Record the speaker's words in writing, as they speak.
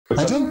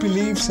I don't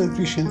believe that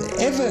we should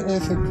ever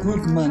have a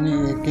good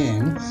money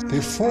again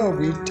before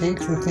we take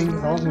the thing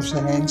out of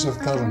the hands of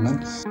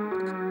government.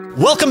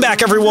 Welcome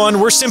back,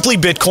 everyone. We're Simply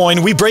Bitcoin.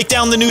 We break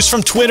down the news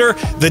from Twitter,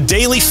 the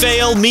Daily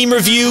Fail, meme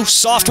review,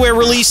 software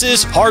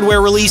releases,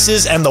 hardware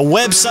releases, and the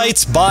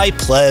websites by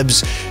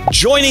plebs.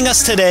 Joining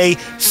us today,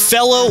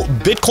 fellow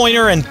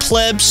Bitcoiner and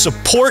pleb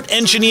support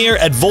engineer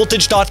at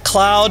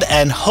Voltage.cloud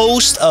and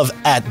host of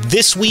At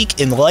This Week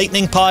in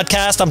Lightning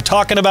podcast. I'm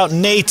talking about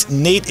Nate.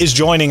 Nate is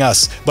joining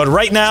us. But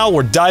right now,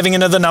 we're diving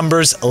into the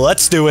numbers.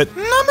 Let's do it.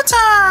 Number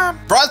time!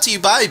 Brought to you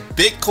by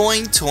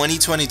Bitcoin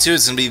 2022.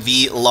 It's going to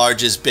be the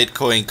largest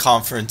Bitcoin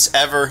conference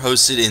ever,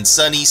 hosted in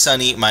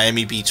sunny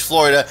Miami Beach,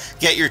 Florida.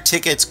 Get your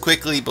tickets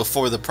quickly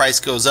before the price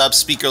goes up.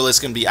 Speaker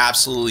list going to be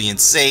absolutely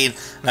insane.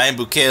 Naim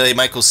Bukele,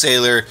 Michael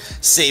Saylor,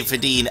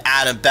 Saifedean,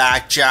 Adam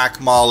Back, Jack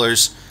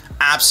Mahlers.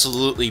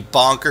 Absolutely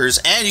bonkers.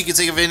 And you can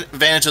take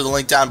advantage of the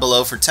link down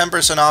below for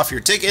 10% off your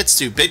tickets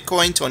to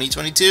Bitcoin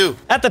 2022.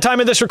 At the time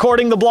of this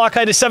recording, the block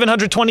height is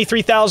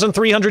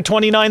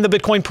 723,329. The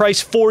Bitcoin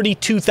price,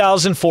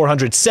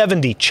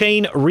 42,470.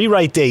 Chain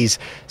rewrite days,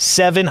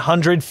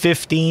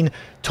 715.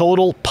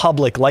 Total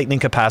public lightning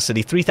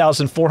capacity,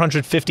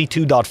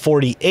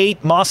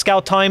 3,452.48.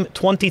 Moscow time,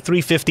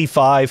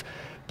 23:55.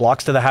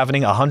 Blocks to the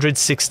halvening,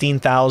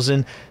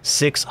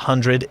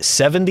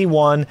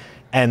 116,671.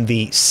 And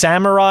the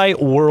Samurai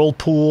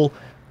Whirlpool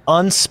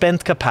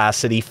unspent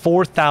capacity,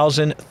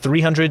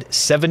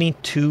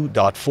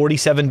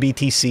 4,372.47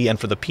 BTC. And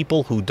for the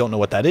people who don't know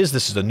what that is,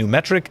 this is a new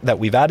metric that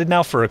we've added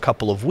now for a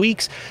couple of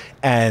weeks.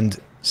 And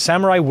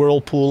Samurai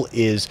Whirlpool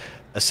is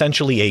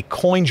essentially a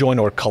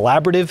CoinJoin or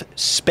collaborative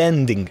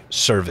spending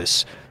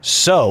service.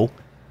 So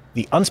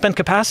the unspent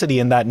capacity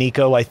in that,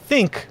 Nico, I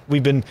think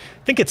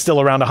it's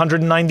still around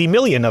 190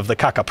 million of the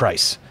Kaka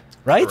price.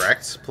 Right?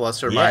 Correct,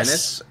 plus or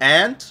minus.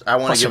 And I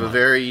want to give a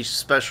very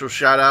special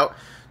shout out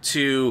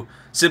to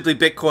Simply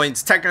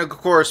Bitcoin's technical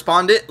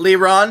correspondent,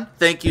 Liron.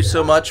 Thank you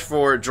so much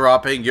for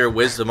dropping your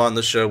wisdom on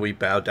the show. We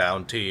bow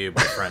down to you,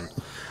 my friend.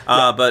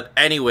 But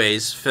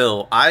anyways,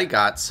 Phil, I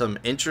got some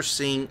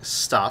interesting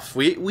stuff.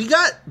 We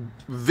got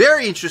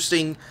very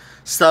interesting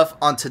stuff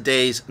on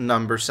today's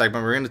number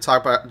segment. We're going to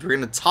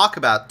talk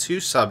about two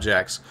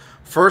subjects.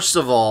 First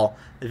of all,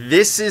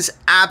 this is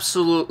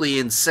absolutely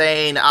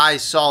insane. I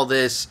saw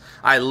this.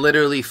 I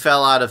literally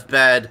fell out of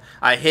bed.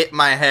 I hit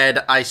my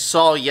head. I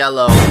saw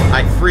yellow.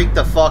 I freaked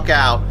the fuck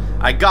out.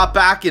 I got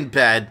back in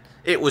bed.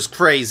 It was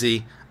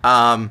crazy.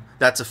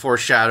 That's a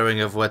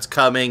foreshadowing of what's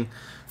coming.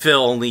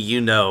 Phil, only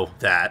you know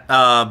that.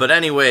 But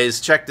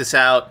anyways, check this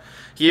out.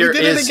 Here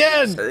is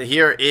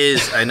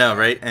I know,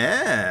 right?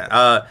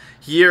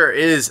 Here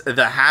is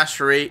the hash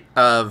rate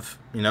of,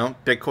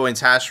 Bitcoin's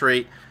hash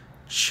rate.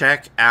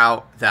 Check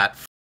out that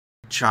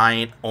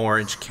giant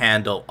orange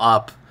candle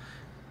up,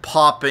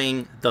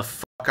 popping the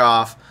fuck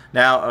off.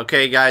 Now,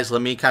 okay, guys,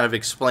 let me kind of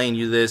explain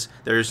you this.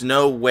 There's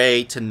no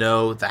way to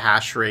know the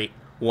hash rate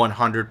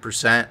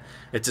 100%.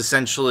 It's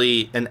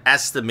essentially an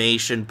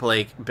estimation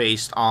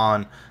based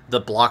on the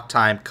block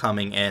time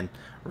coming in,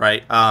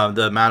 right?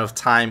 The amount of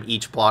time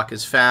each block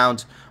is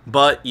found,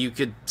 but you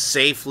could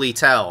safely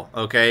tell,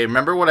 okay?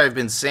 Remember what I've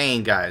been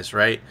saying, guys,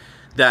 right?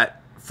 That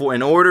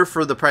in order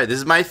for the price, this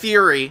is my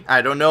theory,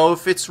 I don't know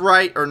if it's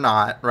right or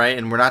not, right?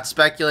 And we're not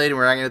speculating,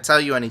 we're not going to tell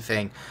you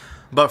anything.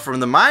 But from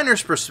the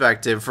miner's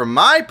perspective, from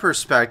my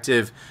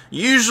perspective,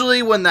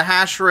 usually when the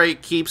hash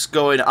rate keeps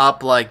going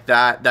up like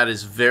that, that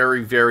is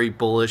very, very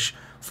bullish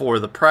for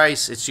the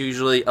price. It's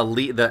usually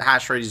the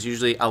hash rate is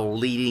usually a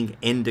leading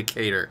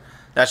indicator.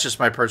 That's just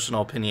my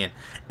personal opinion.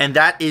 And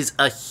that is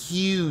a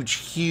huge,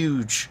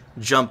 huge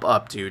jump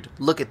up, dude.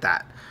 Look at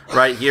that.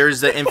 Right,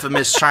 here's the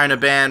infamous China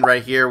ban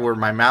right here where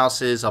my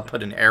mouse is. I'll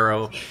put an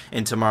arrow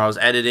in tomorrow's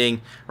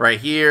editing right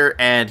here.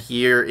 And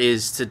here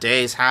is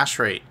today's hash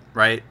rate,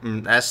 right?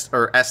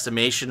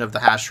 Estimation of the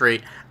hash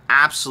rate.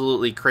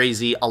 Absolutely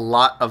crazy. A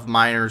lot of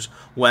miners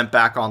went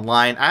back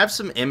online. I have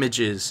some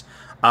images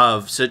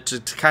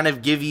to kind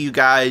of give you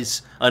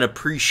guys an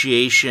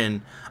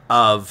appreciation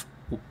of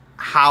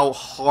how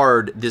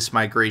hard this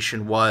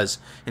migration was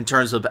in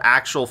terms of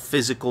actual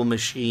physical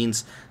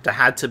machines that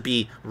had to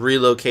be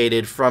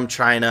relocated from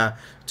China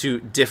to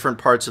different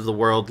parts of the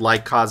world,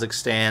 like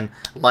Kazakhstan,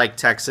 like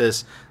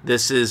Texas.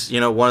 This is,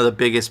 one of the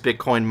biggest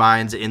Bitcoin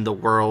mines in the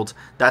world.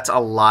 That's a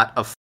lot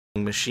of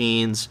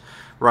machines,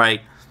 right?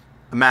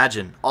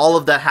 Imagine all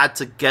of that had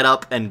to get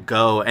up and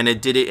go, and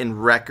it did it in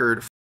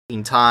record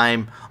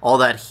time. All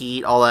that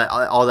heat, all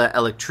that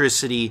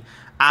electricity.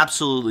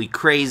 Absolutely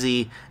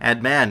crazy.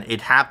 And man,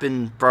 it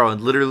happened, bro,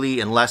 literally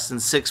in less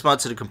than 6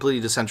 months in a completely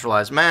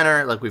decentralized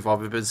manner, like we've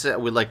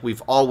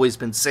always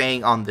been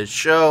saying on this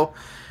show.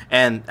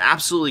 And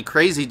absolutely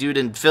crazy, dude.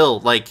 And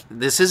Phil, like,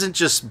 this isn't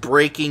just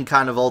breaking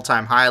kind of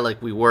all-time high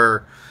like we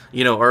were,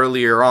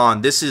 earlier on.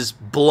 This is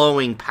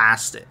blowing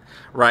past it,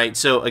 right?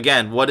 So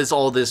again, what does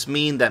all this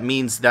mean? That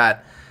means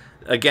that,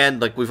 again,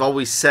 like we've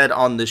always said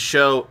on the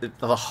show,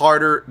 the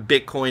harder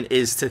Bitcoin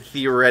is to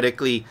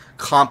theoretically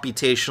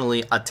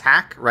computationally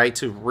attack, right,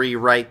 to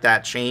rewrite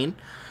that chain.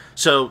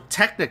 So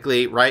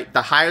technically, right,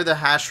 the higher the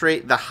hash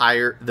rate, the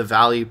higher the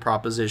value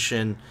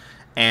proposition.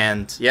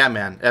 And yeah,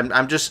 man,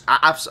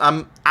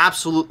 I'm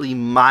absolutely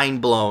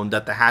mind blown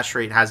that the hash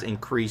rate has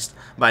increased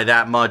by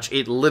that much.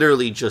 It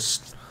literally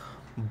just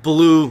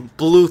blew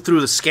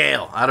through the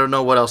scale. I don't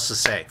know what else to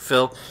say.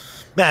 Phil?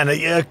 Man,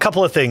 a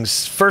couple of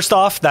things. First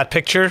off, that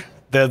picture,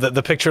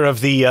 the picture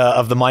of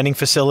the mining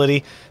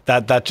facility,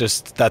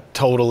 that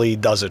totally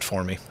does it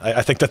for me.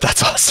 I think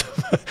that's awesome.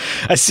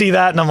 I see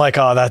that and I'm like,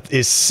 oh, that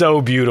is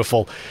so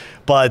beautiful.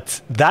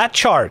 But that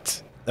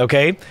chart,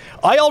 okay,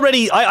 I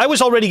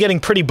was already getting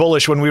pretty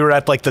bullish when we were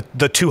at like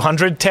the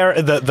 200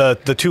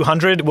 the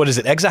 200, what is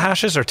it,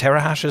 exahashes or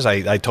terahashes?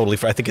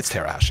 I think it's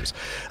terahashes.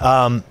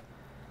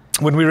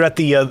 When we were at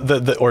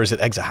the or is it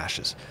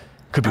exahashes?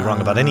 Could be wrong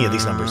about any of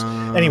these numbers.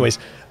 Anyways,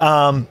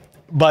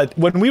 but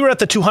when we were at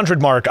the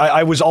 200 mark,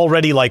 I was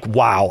already like,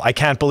 wow, I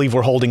can't believe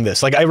we're holding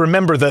this. Like, I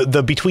remember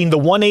the between the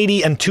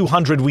 180 and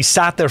 200, we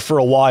sat there for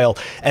a while,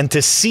 and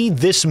to see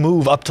this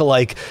move up to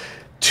like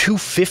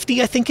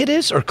 250, I think it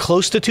is, or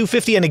close to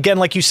 250. And again,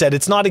 like you said,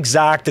 it's not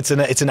exact. It's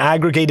an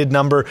aggregated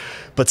number,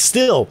 but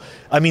still,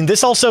 I mean,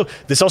 this also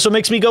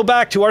makes me go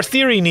back to our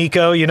theory,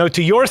 Nico,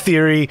 to your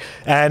theory.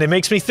 And it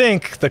makes me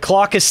think the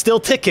clock is still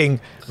ticking,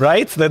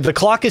 right? The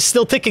clock is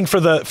still ticking for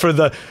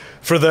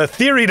the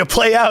theory to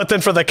play out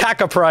and for the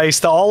Kaka price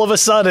to all of a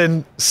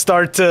sudden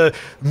start to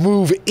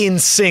move in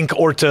sync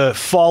or to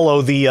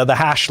follow the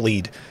hash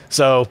lead.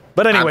 So,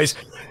 but anyways,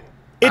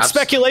 it's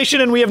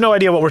speculation and we have no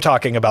idea what we're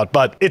talking about,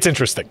 but it's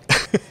interesting.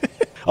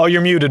 Oh,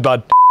 you're muted,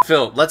 bud.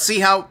 Phil, let's see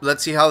how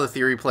the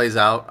theory plays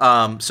out.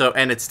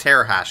 And it's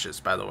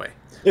terahashes, by the way.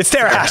 It's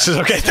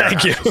terahashes. Okay,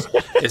 thank you.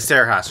 It's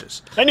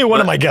terahashes. I knew one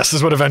of my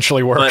guesses would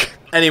eventually work. But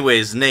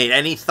anyways, Nate,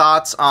 any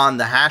thoughts on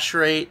the hash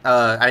rate?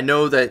 I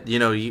know that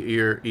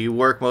you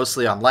work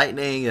mostly on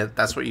Lightning.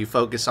 That's what you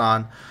focus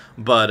on.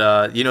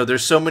 But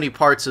there's so many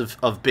parts of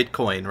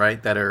Bitcoin,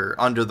 right, that are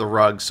under the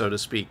rug, so to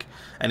speak.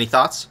 Any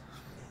thoughts?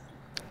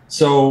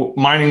 So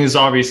mining is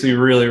obviously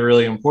really,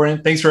 really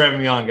important. Thanks for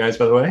having me on, guys,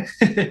 by the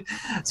way.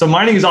 So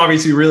mining is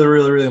obviously really,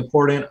 really, really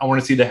important. I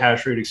want to see the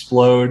hash rate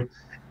explode.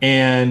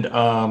 And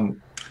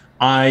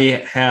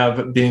I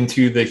have been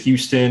to the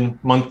Houston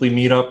monthly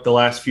meetup the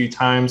last few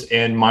times,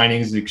 and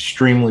mining is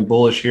extremely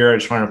bullish here. I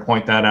just wanted to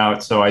point that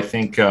out. So I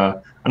think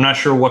I'm not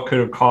sure what could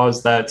have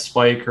caused that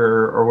spike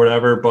or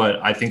whatever, but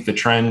I think the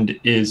trend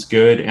is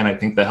good. And I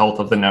think the health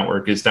of the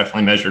network is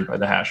definitely measured by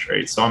the hash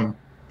rate. So I'm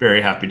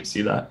very happy to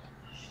see that.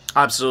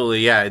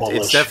 Absolutely, yeah.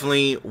 It's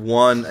definitely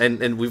one,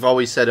 and we've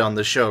always said on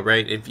the show,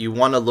 right? If you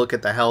want to look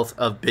at the health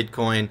of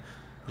Bitcoin,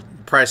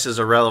 prices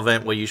are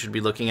relevant. What you should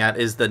be looking at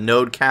is the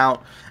node count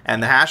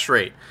and the hash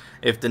rate.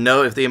 If the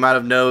amount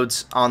of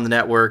nodes on the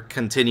network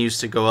continues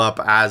to go up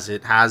as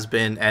it has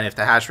been, and if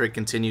the hash rate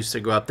continues to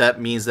go up, that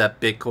means that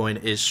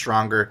Bitcoin is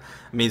stronger.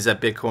 It means that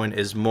Bitcoin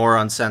is more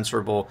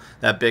uncensorable.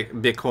 That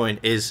Bitcoin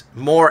is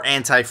more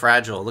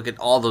anti-fragile. Look at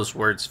all those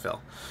words, Phil.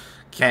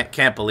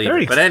 Can't believe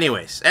it. But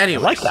anyways, I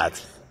like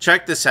that.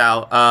 Check this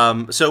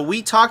out. So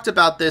we talked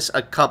about this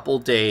a couple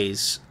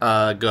days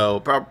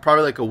ago,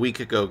 probably like a week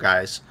ago,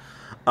 guys.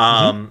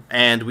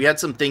 And we had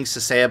some things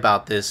to say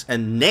about this.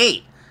 And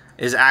Nate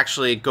is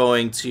actually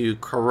going to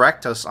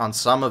correct us on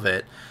some of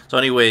it. So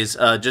anyways,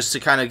 just to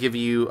kind of give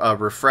you a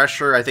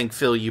refresher, I think,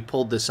 Phil, you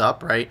pulled this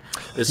up, right?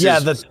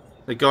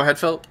 Go ahead,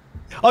 Phil.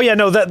 Oh, yeah,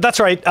 no, that's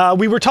right.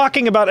 We were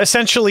talking about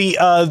essentially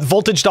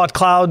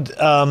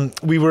Voltage.cloud.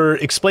 We were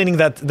explaining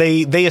that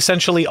they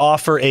essentially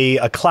offer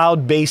a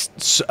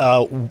cloud-based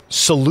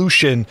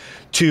solution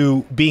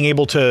to being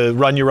able to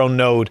run your own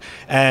node.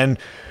 And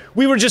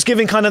we were just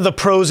giving kind of the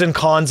pros and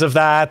cons of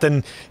that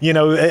and,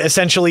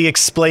 essentially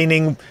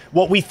explaining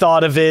what we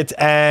thought of it.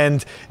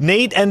 And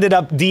Nate ended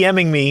up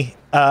DMing me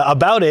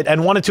about it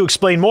and wanted to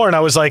explain more, and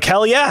I was like,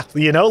 hell yeah,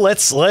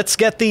 let's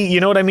get the, you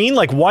know what I mean?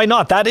 Like, why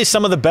not? That is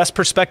some of the best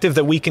perspective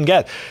that we can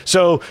get.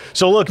 So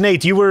look,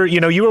 Nate, you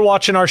were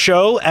watching our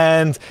show,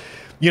 and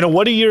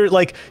what are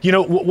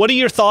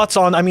your thoughts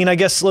on, I mean, I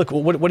guess, look,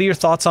 what are your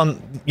thoughts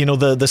on,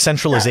 the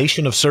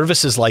centralization of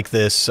services like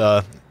this?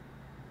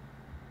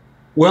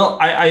 Well,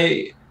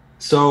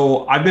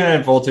 so I've been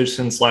at Voltage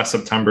since last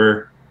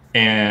September,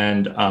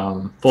 and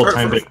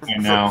full-time Bitcoin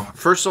now.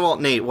 First of all,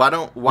 Nate, why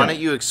don't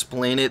you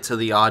explain it to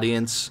the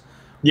audience,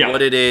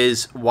 what it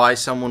is, why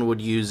someone would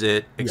use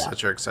it, et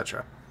cetera, et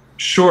cetera.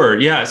 Sure,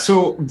 yeah.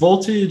 So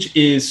Voltage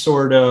is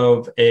sort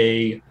of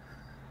it's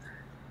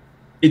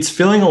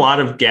filling a lot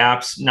of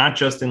gaps, not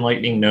just in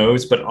Lightning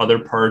nodes, but other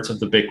parts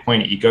of the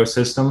Bitcoin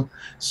ecosystem.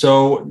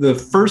 So the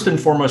first and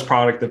foremost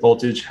product that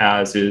Voltage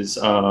has is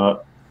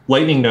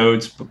Lightning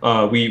nodes.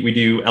 We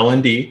do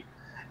LND,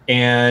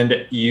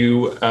 and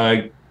you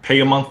pay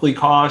a monthly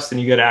cost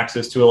and you get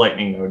access to a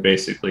Lightning node,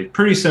 basically.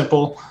 Pretty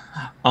simple.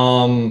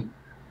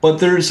 But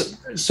there's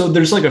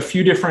like a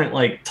few different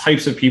like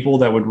types of people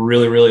that would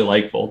really, really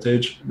like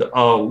Voltage.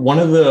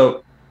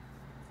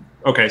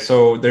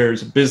 So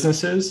there's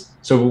businesses.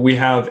 So we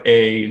have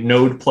a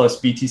node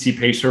plus BTC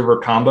Pay server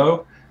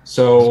combo.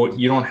 So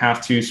you don't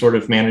have to sort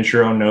of manage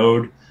your own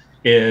node.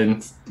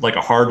 and like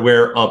a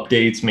hardware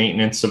updates,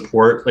 maintenance,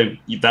 support. Like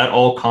that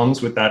all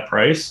comes with that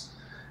price.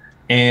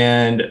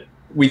 And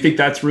we think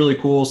that's really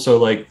cool. So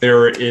like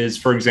there is,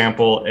 for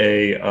example,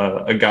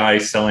 a guy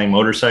selling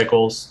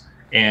motorcycles,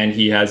 and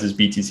he has his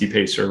BTC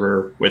Pay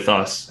server with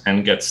us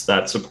and gets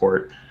that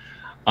support.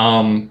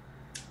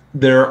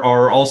 There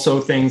are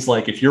also things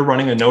like if you're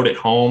running a node at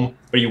home,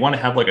 but you want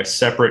to have like a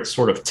separate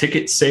sort of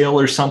ticket sale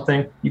or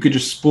something, you could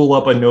just spool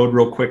up a node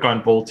real quick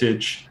on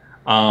Voltage,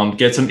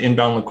 get some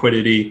inbound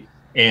liquidity,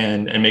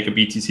 and make a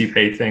BTC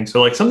Pay thing.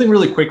 So like something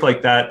really quick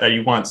like that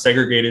you want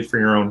segregated for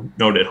your own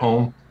node at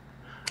home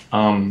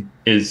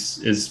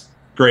is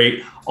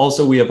great.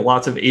 Also, we have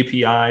lots of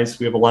APIs.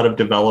 We have a lot of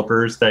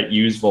developers that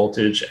use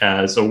Voltage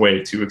as a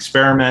way to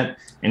experiment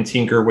and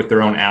tinker with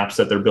their own apps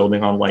that they're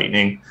building on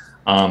Lightning.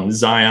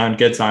 Zion,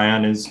 Get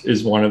Zion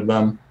is one of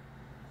them.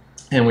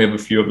 And we have a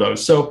few of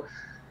those. So,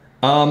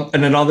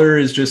 and another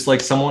is just like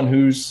someone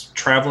who's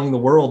traveling the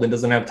world and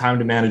doesn't have time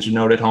to manage a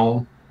node at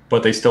home,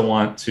 but they still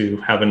want to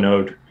have a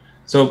node.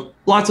 So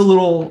lots of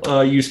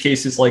little use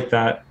cases like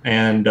that.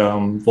 And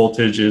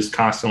Voltage is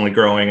constantly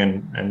growing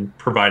and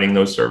providing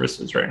those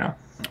services right now.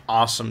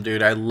 Awesome,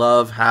 dude. I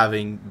love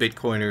having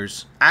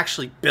Bitcoiners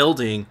actually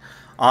building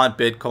on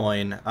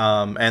Bitcoin.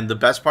 And the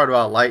best part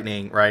about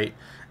Lightning, right?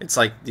 It's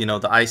like, you know,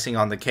 the icing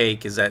on the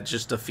cake is that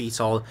just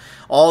defeats all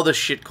the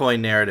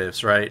shitcoin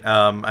narratives, right?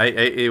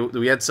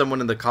 We had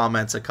someone in the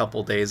comments a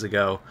couple days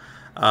ago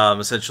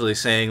essentially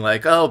saying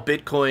like, oh,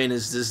 Bitcoin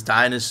is this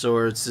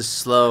dinosaur, it's this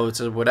slow,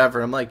 it's whatever.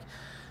 I'm like,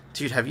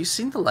 dude, have you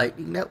seen the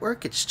Lightning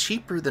Network? It's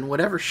cheaper than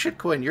whatever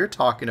shitcoin you're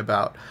talking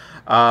about.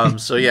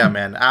 So yeah,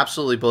 man,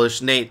 absolutely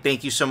bullish. Nate,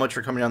 thank you so much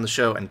for coming on the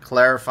show and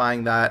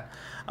clarifying that.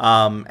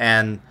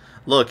 And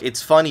look,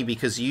 it's funny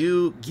because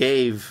you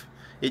gave...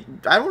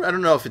 I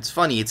don't know if it's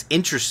funny. It's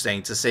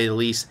interesting, to say the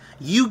least.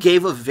 You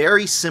gave a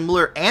very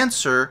similar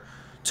answer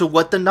to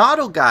what the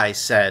Nodal guys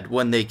said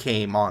when they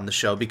came on the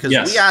show, because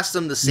we asked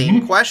them the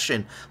same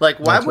question. Like,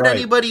 why would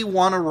anybody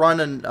want to run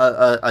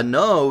a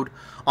node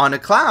on a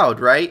cloud,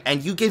 right?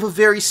 And you gave a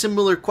very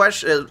similar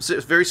question,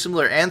 very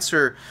similar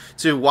answer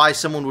to why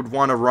someone would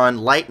want to run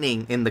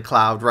Lightning in the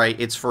cloud, right?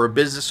 It's for a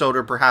business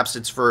owner, perhaps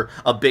it's for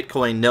a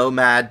Bitcoin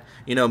nomad,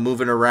 you know,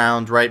 moving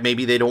around, right?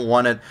 Maybe they don't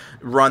want to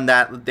run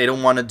that, they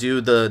don't want to do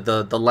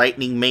the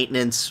Lightning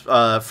maintenance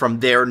from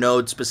their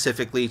node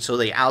specifically, so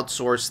they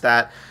outsource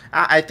that.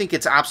 I think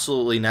it's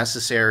absolutely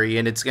necessary,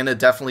 and it's going to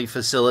definitely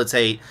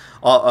facilitate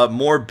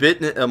more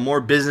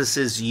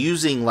businesses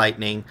using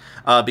Lightning,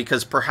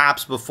 because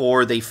perhaps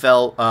before they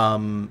felt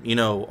you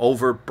know,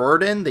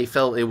 overburdened, they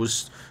felt it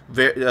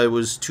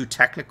was too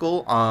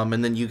technical,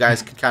 and then you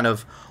guys could kind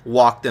of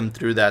walk them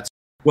through that.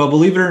 Well,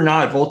 believe it or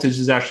not, Voltage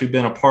has actually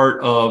been a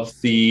part of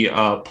the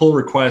pull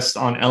request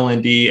on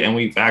LND, and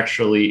we've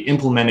actually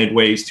implemented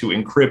ways to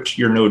encrypt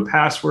your node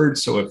password.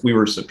 So if we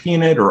were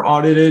subpoenaed or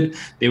audited,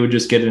 they would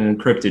just get an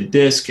encrypted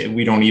disk, and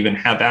we don't even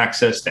have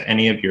access to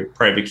any of your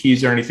private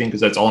keys or anything,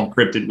 because that's all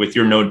encrypted with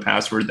your node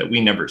password that we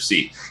never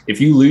see.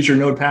 If you lose your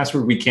node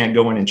password, we can't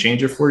go in and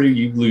change it for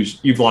you.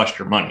 You've lost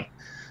your money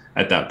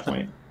at that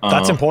point.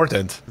 That's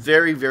important.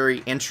 Very,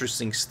 very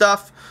interesting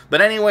stuff.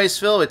 But anyways,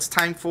 Phil, it's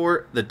time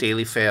for the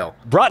Daily Fail.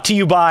 Brought to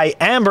you by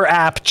Amber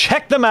App.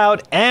 Check them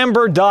out,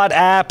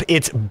 amber.app.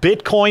 It's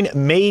Bitcoin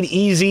made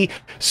easy.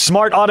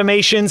 Smart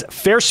automations,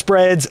 fair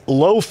spreads,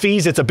 low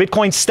fees. It's a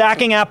Bitcoin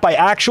stacking app by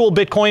actual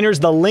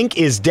Bitcoiners. The link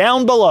is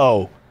down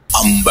below.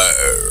 Amber,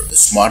 the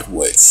smart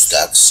way to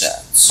stack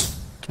sats.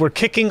 We're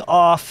kicking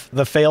off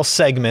the fail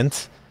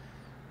segment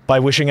by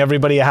wishing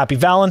everybody a happy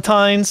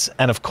Valentine's.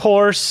 And of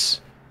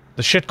course,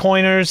 the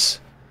shitcoiners,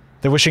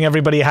 they're wishing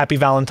everybody a happy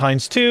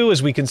Valentine's too.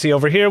 As we can see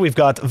over here, we've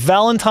got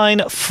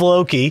Valentine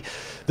Floki.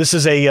 This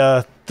is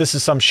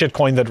some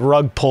shitcoin that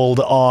rug pulled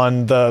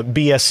on the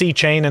BSC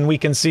chain, and we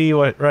can see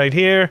what right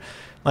here.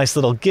 Nice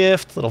little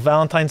gift, little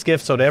Valentine's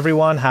gift. So to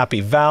everyone, happy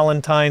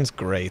Valentine's.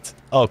 Great.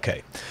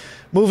 Okay,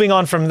 moving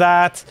on from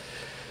that.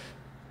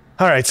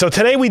 All right, so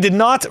today we did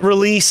not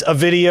release a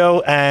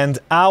video, and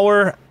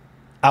our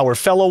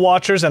fellow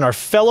watchers and our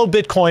fellow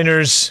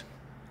Bitcoiners,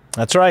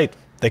 that's right,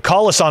 they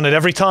call us on it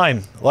every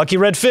time. Lucky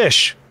Red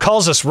Fish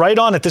calls us right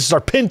on it. This is our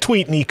pinned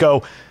tweet,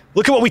 Nico.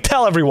 Look at what we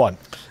tell everyone.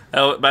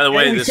 Oh, by the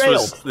way,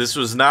 this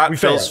was not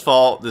Phil's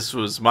fault. This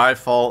was my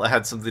fault. I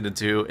had something to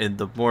do in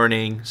the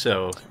morning,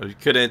 so we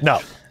couldn't. No,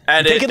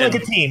 take it like a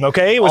team,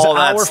 okay? It was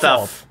our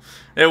fault.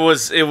 It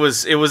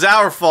was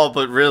our fault,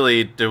 but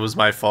really it was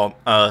my fault.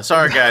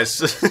 Sorry, guys.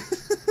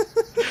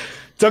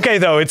 It's okay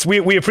though.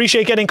 We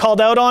appreciate getting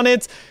called out on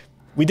it.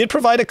 We did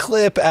provide a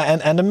clip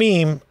and a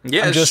meme.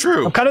 Yeah, it's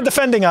true. I'm kind of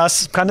defending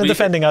us. I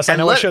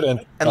know I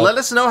shouldn't. And let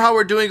us know how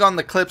we're doing on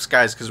the clips,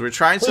 guys, because we're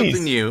trying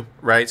something new,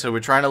 right? So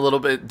we're trying a little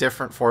bit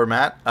different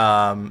format.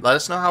 Let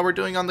us know how we're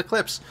doing on the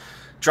clips.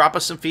 Drop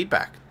us some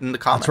feedback in the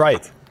comments. That's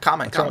right.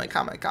 Comment.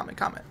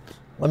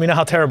 Let me know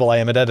how terrible I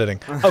am at editing.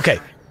 Okay.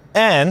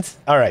 And,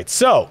 all right,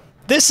 so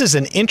This was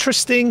an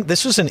interesting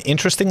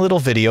little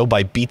video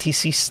by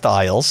BTC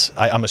Styles.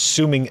 I'm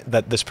assuming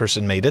that this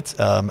person made it.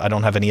 I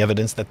don't have any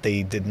evidence that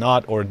they did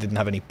not or didn't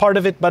have any part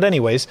of it. But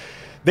anyways,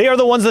 they are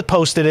the ones that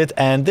posted it.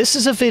 And this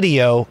is a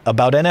video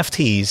about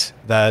NFTs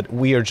that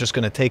we are just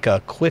going to take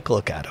a quick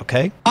look at,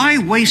 okay? Why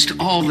waste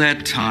all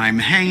that time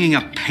hanging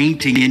a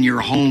painting in your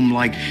home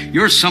like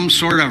you're some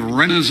sort of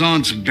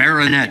Renaissance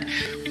baronet,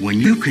 when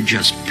you could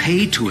just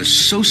pay to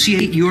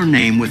associate your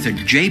name with a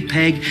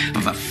JPEG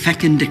of a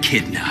fecund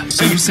echidna?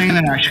 So you're saying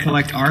that I should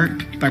collect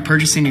art by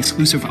purchasing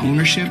exclusive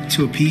ownership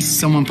to a piece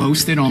someone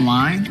posted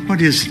online?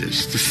 What is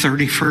this, the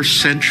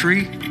 31st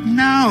century?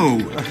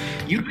 No.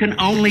 You can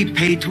only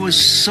pay to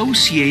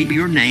associate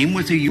your name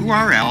with a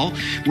URL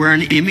where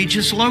an image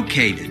is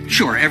located.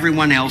 Sure,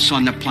 everyone else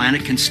on the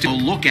planet can still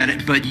look at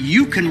it, but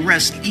you can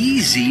rest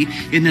easy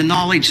in the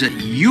knowledge that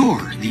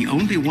you're the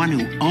only one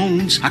who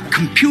owns a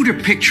computer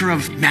picture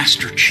of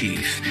Master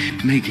Chief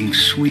making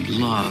sweet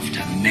love to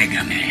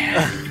Mega Man.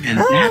 And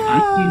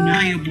that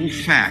undeniable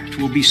fact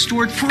will be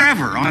stored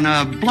forever on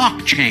a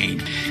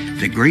blockchain,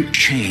 the great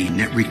chain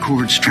that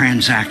records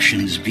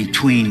transactions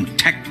between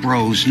tech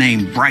bros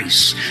named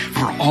Bryce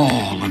for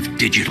all of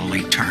digital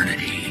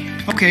eternity.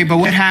 Okay, but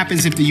what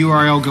happens if the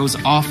URL goes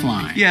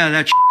offline? Yeah,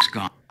 that shit's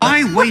gone.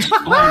 I waste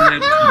all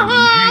that time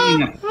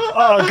hanging up.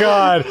 Oh,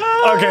 God.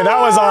 Okay, that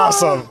was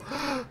awesome.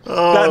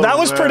 That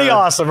was pretty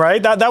awesome,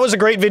 right? That was a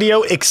great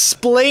video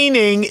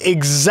explaining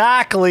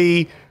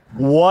exactly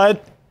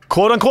what,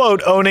 quote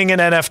unquote, owning an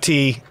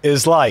NFT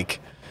is like.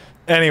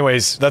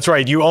 Anyways, that's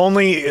right. You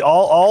only,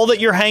 all that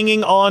you're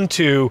hanging on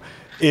to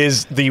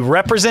is the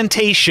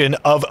representation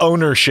of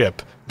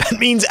ownership. That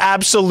means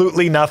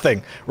absolutely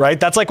nothing, right?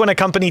 That's like when a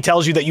company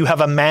tells you that you have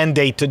a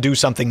mandate to do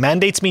something.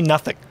 Mandates mean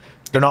nothing.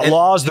 They're not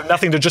laws, they're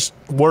nothing, they're just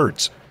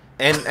words.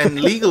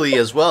 And legally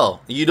as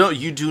well. You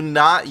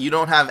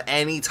don't have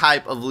any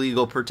type of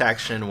legal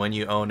protection when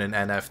you own an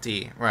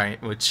NFT, right?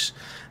 Which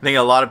I think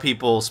a lot of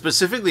people,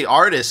 specifically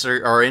artists,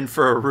 are in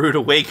for a rude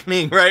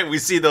awakening, right? We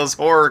see those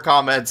horror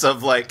comments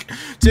of like,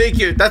 take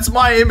it, that's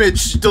my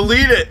image,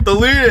 delete it.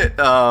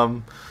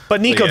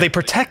 But Nico, they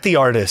protect the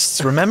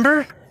artists,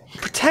 remember?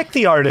 Protect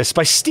the artists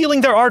by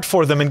stealing their art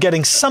for them and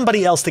getting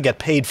somebody else to get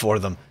paid for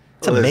them.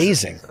 It's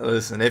amazing.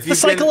 Listen, if the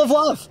cycle of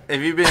love.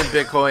 If you've been in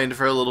Bitcoin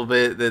for a little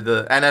bit,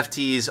 the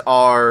NFTs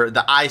are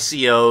the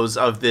ICOs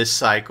of this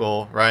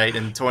cycle, right?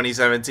 In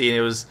 2017,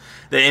 it was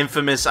the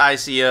infamous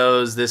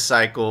ICOs. This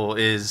cycle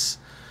is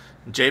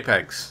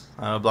JPEGs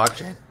on a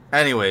blockchain.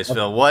 Anyways,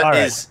 Phil, what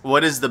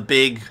is the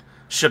big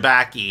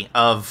shabaki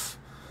of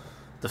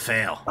the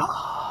fail?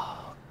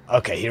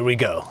 Okay, here we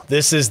go.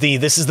 This is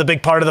the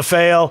big part of the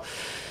fail.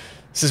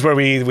 This is where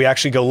we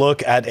actually go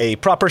look at a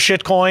proper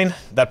shitcoin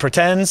that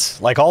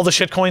pretends, like all the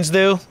shitcoins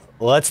do.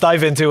 Let's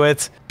dive into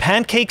it.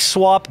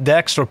 PancakeSwap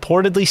DEX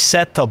reportedly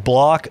set to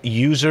block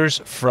users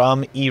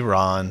from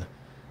Iran.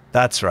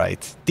 That's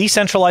right.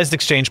 Decentralized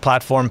exchange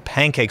platform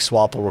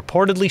PancakeSwap will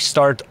reportedly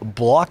start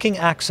blocking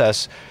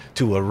access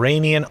to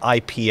Iranian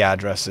IP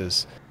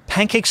addresses.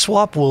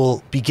 PancakeSwap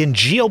will begin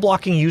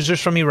geo-blocking users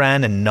from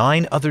Iran and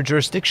 9 other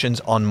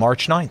jurisdictions on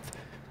March 9th.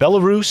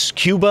 Belarus,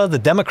 Cuba, the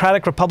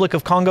Democratic Republic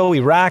of Congo,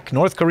 Iraq,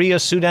 North Korea,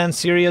 Sudan,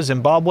 Syria,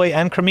 Zimbabwe,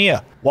 and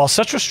Crimea. While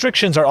such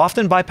restrictions are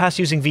often bypassed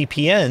using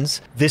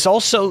VPNs,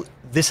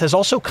 this has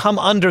also come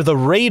under the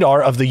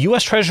radar of the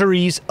U.S.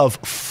 Treasuries of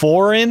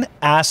Foreign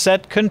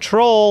Asset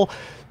Control.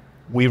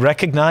 We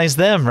recognize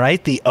them,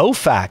 right? The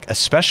OFAC,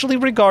 especially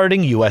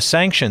regarding U.S.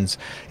 sanctions.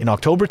 In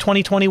October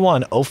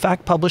 2021,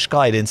 OFAC published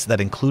guidance that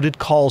included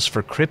calls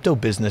for crypto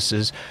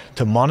businesses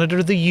to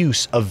monitor the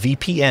use of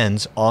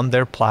VPNs on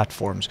their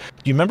platforms.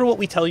 Do you remember what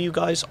we tell you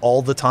guys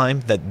all the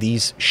time? That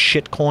these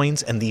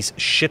shitcoins and these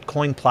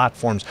shitcoin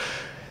platforms,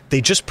 they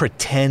just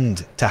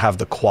pretend to have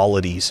the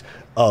qualities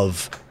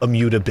of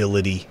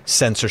immutability,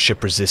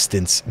 censorship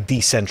resistance,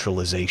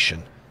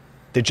 decentralization.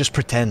 They just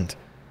pretend.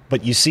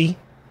 But you see,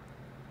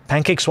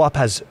 PancakeSwap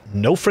has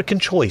no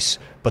frickin' choice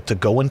but to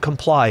go and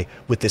comply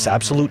with this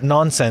absolute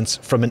nonsense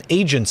from an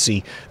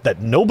agency that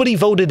nobody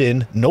voted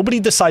in. Nobody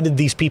decided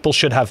these people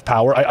should have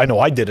power. I know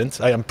I didn't.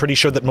 I'm pretty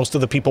sure that most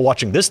of the people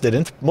watching this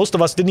didn't. Most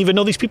of us didn't even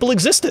know these people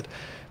existed.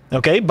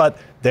 Okay, but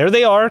there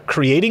they are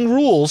creating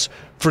rules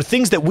for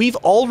things that we've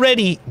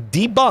already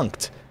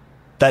debunked,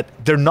 that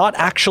they're not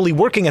actually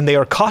working and they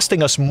are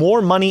costing us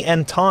more money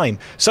and time,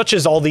 such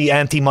as all the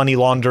anti-money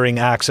laundering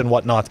acts and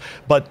whatnot.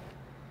 But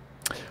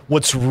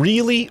what's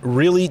really,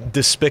 really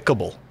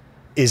despicable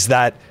is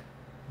that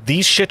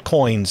these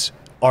shitcoins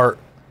are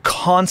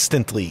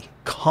constantly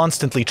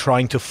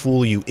trying to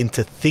fool you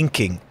into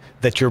thinking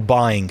that you're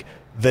buying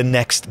the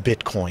next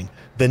Bitcoin,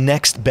 the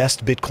next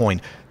best Bitcoin.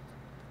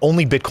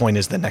 Only Bitcoin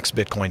is the next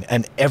Bitcoin.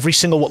 And every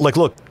single one, like,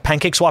 look,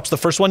 PancakeSwap's the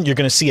first one. You're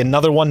going to see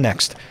another one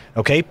next.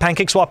 Okay,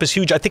 PancakeSwap is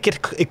huge. I think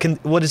it can.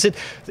 What is it?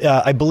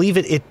 I believe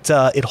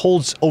it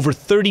holds over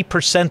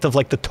 30% of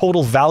like the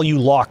total value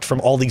locked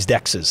from all these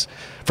DEXs,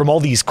 from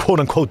all these quote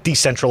unquote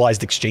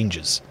decentralized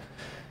exchanges.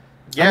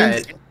 Yeah, I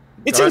mean,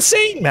 it's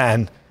insane,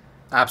 man.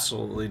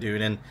 Absolutely,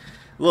 dude. And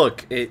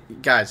Look,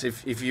 guys,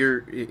 if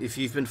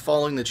you've been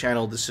following the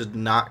channel, this should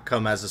not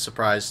come as a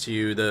surprise to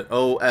you. The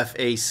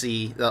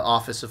OFAC, the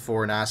Office of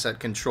Foreign Asset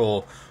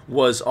Control,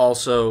 was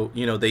also,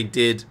 they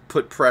did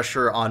put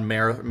pressure on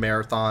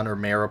Marathon or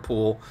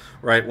Maripool,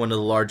 right, one of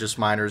the largest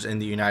miners in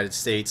the United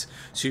States,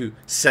 to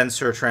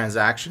censor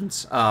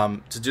transactions,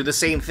 to do the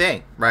same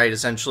thing, right?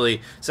 Essentially,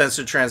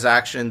 censor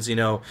transactions,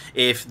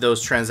 if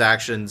those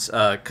transactions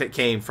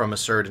came from a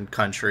certain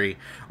country,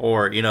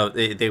 or,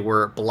 they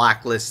were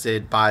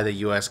blacklisted by the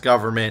U.S.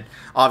 government.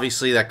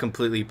 Obviously, that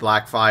completely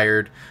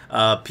backfired.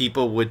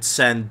 People would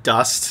send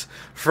dust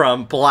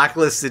from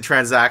blacklisted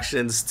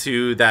transactions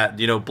to that,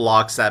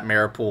 blocks that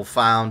Maripool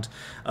found.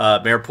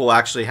 Maripool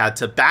actually had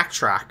to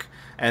backtrack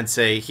and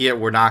say, here,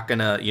 we're not going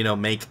to,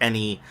 make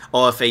any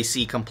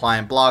OFAC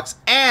compliant blocks.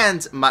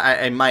 And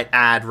I might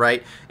add,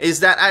 right,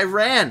 is that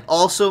Iran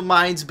also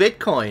mines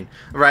Bitcoin,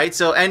 right?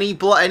 So any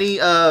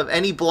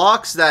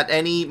blocks that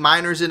any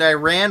miners in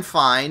Iran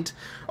find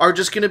are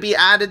just going to be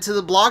added to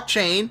the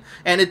blockchain,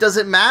 and it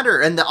doesn't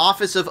matter. And the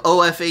Office of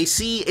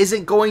OFAC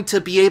isn't going to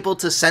be able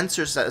to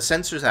censor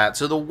that.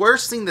 So the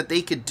worst thing that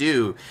they could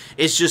do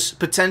is just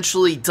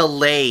potentially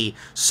delay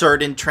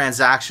certain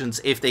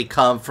transactions if they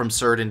come from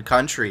certain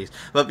countries.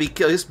 But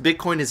because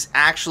Bitcoin is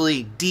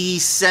actually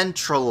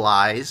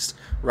decentralized,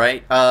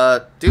 right,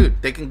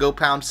 dude, they can go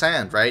pound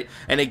sand, right?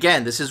 And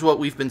again, this is what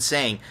we've been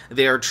saying.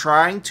 They are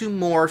trying to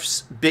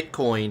morph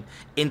Bitcoin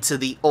into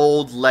the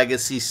old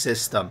legacy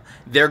system.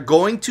 They're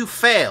going to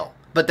fail,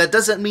 but that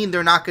doesn't mean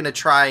they're not going to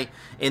try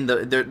in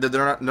the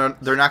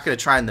they're not going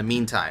to try in the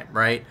meantime,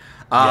 right?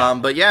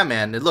 But yeah,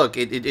 man, look,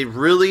 it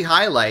really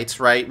highlights,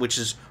 right, which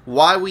is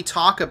why we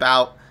talk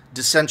about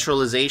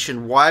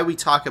decentralization, why we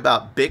talk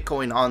about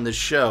Bitcoin on this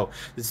show.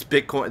 This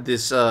Bitcoin,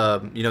 this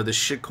this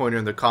shitcoiner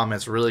in the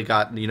comments really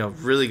got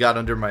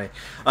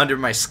under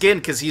my skin,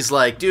 because he's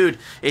like, dude,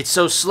 it's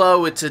so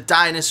slow, it's a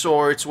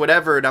dinosaur, it's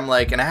whatever. And I'm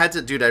like, and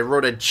I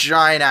wrote a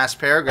giant ass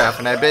paragraph,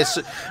 and I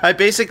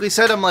basically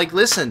said, I'm like,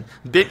 listen,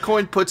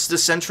 Bitcoin puts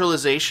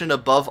decentralization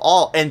above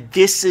all, and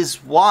this is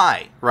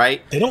why,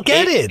 right? They don't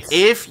get it.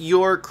 If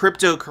your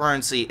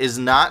cryptocurrency is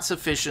not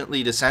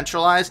sufficiently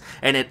decentralized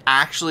and it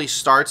actually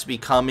starts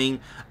becoming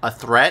a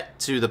threat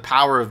to the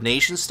power of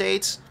nation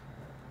states,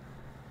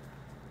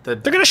 they're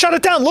going to shut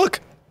it down. Look,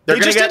 they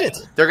just did it.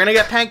 They're going to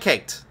get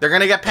pancaked. They're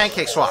going to get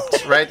pancake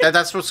swapped, right?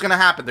 That's what's going to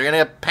happen. They're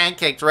going to get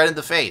pancaked right in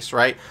the face,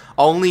 right?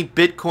 Only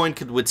Bitcoin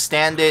could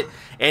withstand it,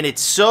 and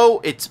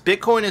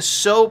Bitcoin is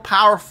so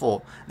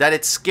powerful that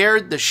it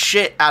scared the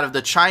shit out of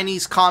the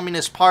Chinese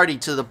Communist Party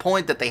to the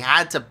point that they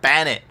had to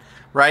ban it,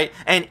 right?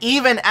 And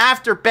even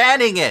after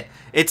banning it,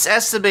 it's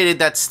estimated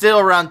that still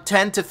around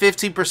 10 to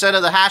 15%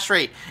 of the hash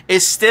rate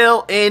is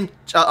still in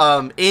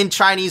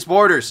Chinese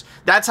borders.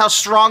 That's how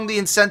strong the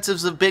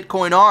incentives of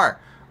Bitcoin are,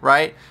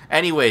 right?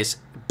 Anyways,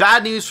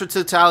 bad news for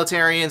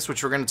totalitarians,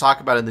 which we're going to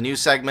talk about in the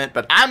news segment.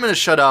 But I'm going to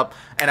shut up,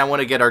 and I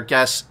want to get our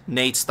guest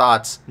Nate's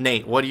thoughts.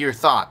 Nate, what are your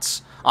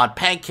thoughts on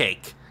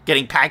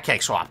getting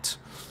pancake swapped?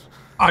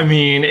 I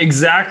mean,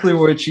 exactly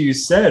what you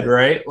said,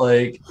 right?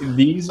 Like,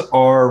 these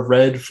are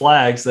red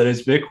flags that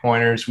as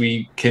Bitcoiners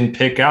we can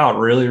pick out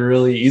really,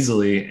 really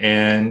easily.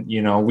 And,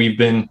 we've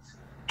been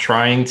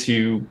trying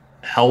to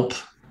help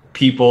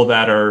people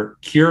that are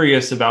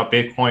curious about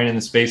Bitcoin in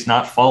the space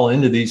not fall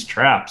into these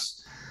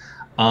traps.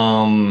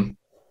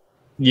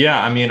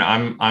 Yeah, I mean,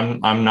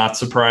 I'm not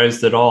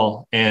surprised at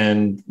all.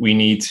 And we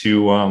need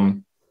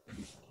to,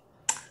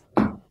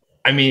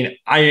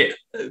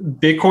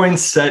 Bitcoin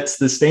sets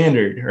the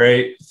standard,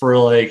 right, for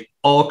like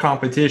all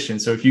competition.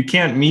 So if you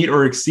can't meet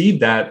or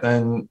exceed that,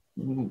 then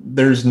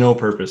there's no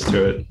purpose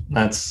to it.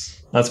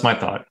 That's my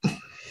thought.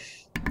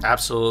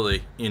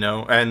 Absolutely.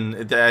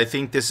 And I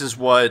think this is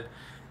what,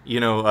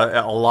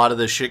 a lot of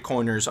the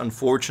shitcoiners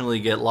unfortunately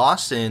get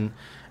lost in.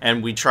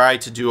 And we try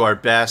to do our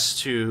best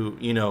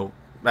to,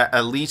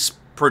 at least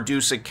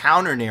produce a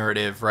counter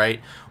narrative, right?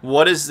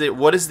 What is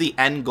the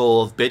end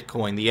goal of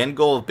Bitcoin? The end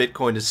goal of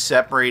Bitcoin is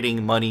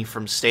separating money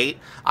from state.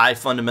 I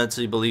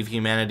fundamentally believe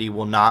humanity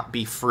will not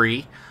be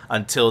free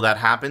until that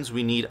happens.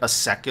 We need a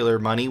secular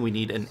money. We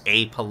need an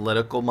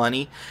apolitical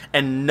money.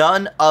 And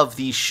none of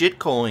these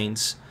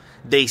shitcoins,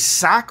 they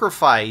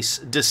sacrifice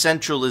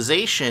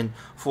decentralization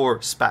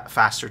for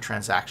faster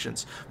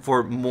transactions,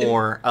 for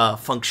more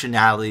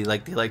functionality,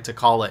 like they like to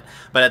call it.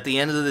 But at the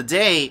end of the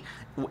day,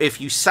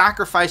 if you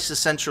sacrifice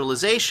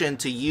decentralization,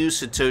 to use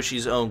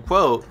Satoshi's own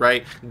quote,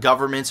 right,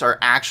 governments are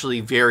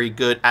actually very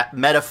good at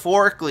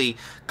metaphorically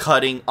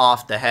cutting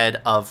off the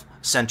head of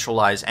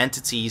centralized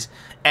entities.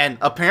 And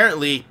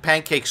apparently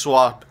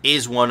PancakeSwap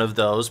is one of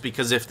those,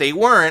 because if they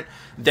weren't,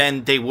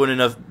 then they wouldn't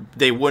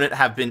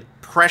have been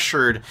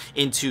pressured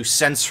into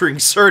censoring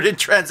certain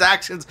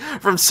transactions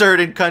from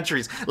certain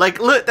countries. Like,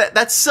 look,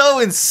 that's so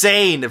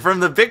insane. From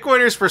the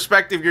Bitcoiners'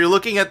 perspective, you're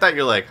looking at that,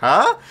 you're like,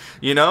 huh?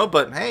 You know,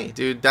 but hey,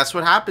 dude, that's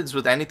what happens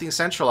with anything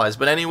centralized.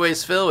 But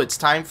anyways, Phil, it's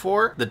time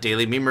for the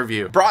Daily Meme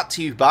Review. Brought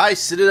to you by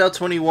Citadel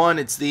 21.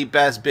 It's the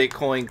best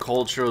Bitcoin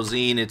cultural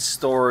zine. It's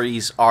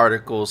stories,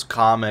 articles,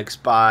 comics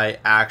by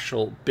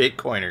actual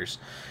Bitcoiners.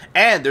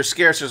 And they're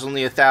scarce. There's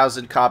only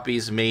 1,000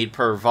 copies made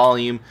per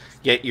volume.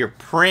 Get your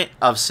print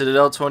of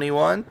Citadel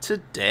 21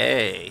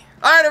 today.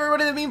 All right,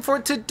 everybody, the meme for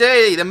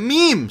today. The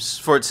memes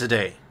for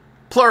today.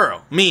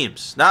 Plural.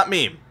 Memes, not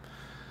meme.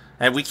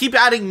 And we keep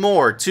adding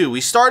more, too.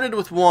 We started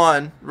with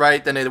one,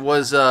 right? Then it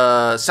was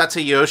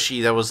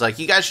Satoyoshi that was like,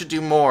 you guys should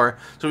do more.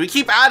 So we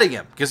keep adding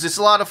him because it's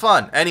a lot of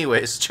fun.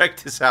 Anyways, check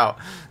this out.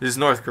 This is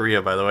North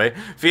Korea, by the way.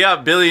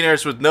 Fiat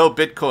billionaires with no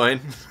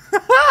Bitcoin.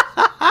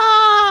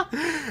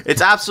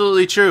 It's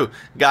absolutely true.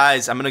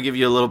 Guys, I'm going to give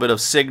you a little bit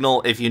of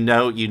signal. If you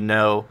know, you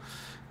know.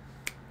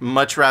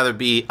 Much rather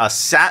be a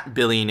SAT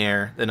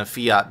billionaire than a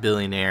fiat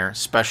billionaire,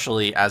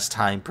 especially as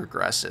time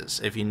progresses.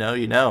 If you know,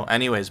 you know.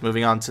 Anyways,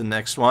 moving on to the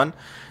next one.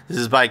 This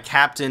is by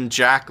Captain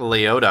Jack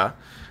Leota.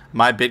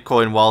 My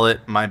Bitcoin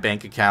wallet, my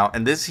bank account.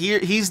 And this here,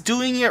 he's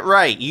doing it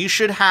right. You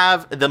should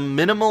have the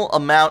minimal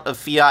amount of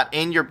fiat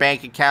in your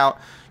bank account.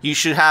 You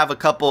should have a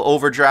couple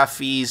overdraft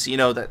fees, you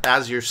know, that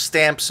as your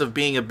stamps of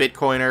being a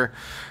Bitcoiner.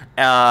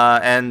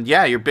 And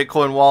yeah, your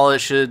Bitcoin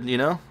wallet should, you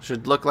know,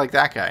 should look like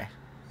that guy.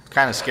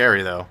 Kind of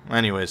scary, though.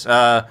 Anyways,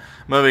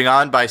 moving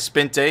on by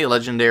Spinte,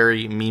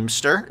 legendary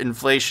memester.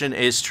 Inflation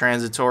is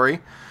transitory.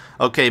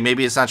 Okay,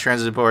 maybe it's not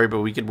transitory,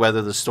 but we could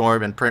weather the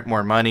storm and print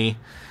more money.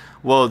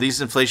 Whoa,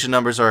 these inflation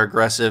numbers are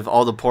aggressive.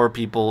 All the poor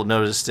people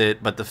noticed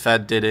it, but the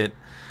Fed didn't.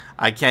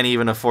 I can't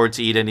even afford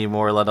to eat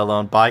anymore, let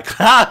alone buy.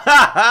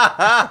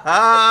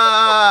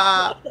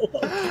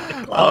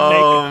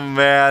 Oh,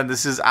 man,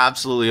 this is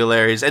absolutely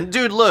hilarious. And,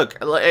 dude, look,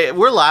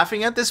 we're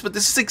laughing at this, but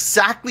this is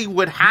exactly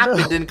what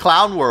happened in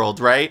Clown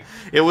World, right?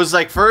 It was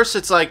like, first,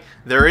 it's like,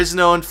 there is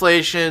no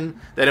inflation.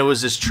 Then it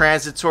was this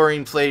transitory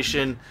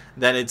inflation.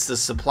 Then it's the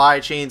supply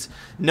chains.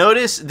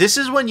 Notice, this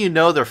is when you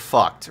know they're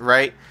fucked,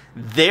 right?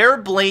 They're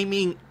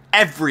blaming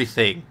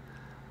everything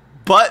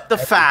but the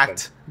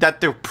fact that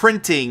they're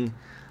printing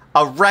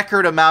a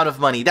record amount of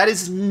money. That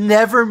is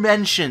never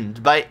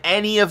mentioned by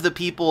any of the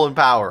people in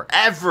power,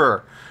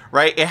 ever,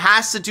 right? It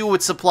has to do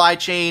with supply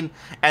chain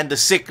and the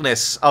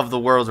sickness of the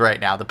world right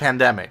now, the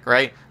pandemic,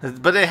 right?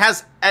 But it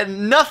has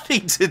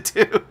nothing to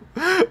do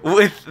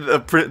with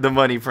the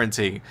money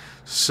printing.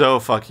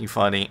 So fucking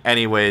funny.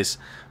 Anyways,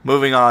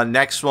 moving on.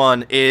 Next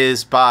one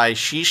is by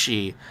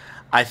Shishi.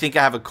 I think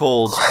I have a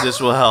cold. This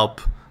will help.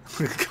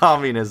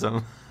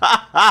 Communism. Boy,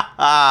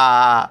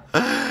 I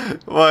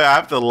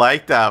have to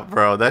like that,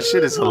 bro. That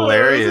shit is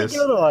hilarious.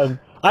 That's a good one.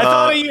 I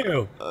thought of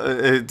you.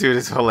 Dude,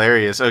 it's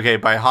hilarious. Okay,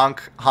 by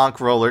Honk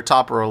Roller,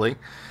 Top Rolling.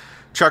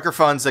 Trucker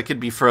funds that could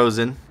be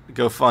frozen.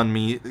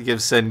 GoFundMe,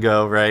 give, send,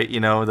 go, right? You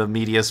know, the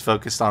media's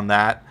focused on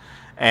that.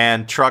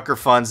 And trucker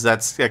funds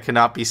that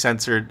cannot be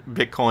censored.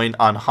 Bitcoin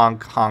on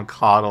Honk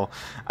Hodl.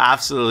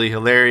 Absolutely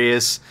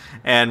hilarious.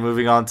 And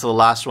moving on to the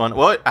last one.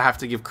 What? I have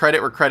to give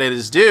credit where credit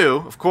is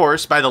due, of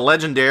course, by the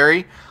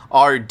legendary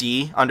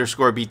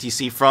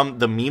RD_BTC from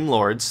the Meme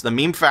Lords, the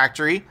Meme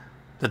Factory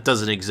that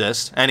doesn't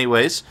exist.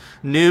 Anyways,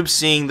 noobs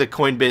seeing the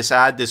Coinbase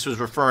ad. This was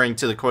referring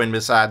to the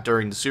Coinbase ad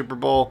during the Super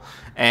Bowl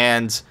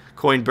and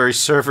Coinbase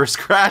servers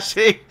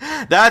crashing.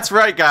 That's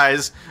right,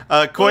 guys.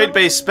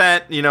 Coinbase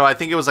spent, you know, I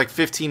think it was like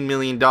 $15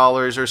 million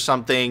or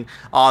something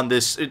on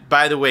this.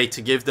 By the way,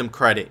 to give them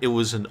credit, it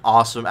was an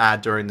awesome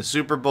ad during the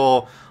Super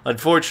Bowl.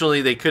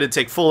 Unfortunately, they couldn't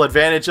take full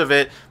advantage of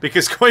it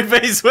because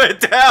Coinbase went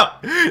down.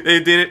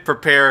 They didn't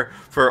prepare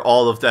for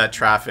all of that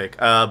traffic.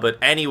 But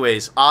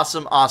anyways,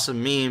 awesome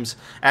memes.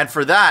 And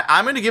for that,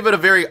 I'm going to give it a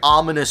very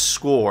ominous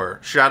score.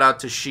 Shout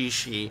out to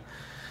Shishi.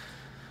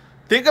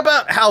 Think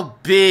about how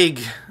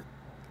big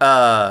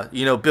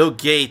you know, Bill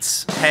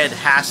Gates' head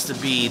has to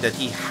be that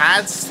he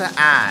has to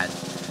add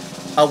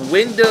a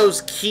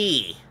Windows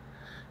key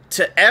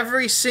to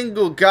every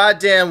single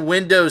goddamn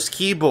Windows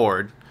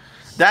keyboard.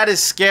 That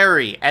is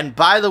scary. And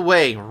by the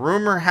way,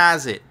 rumor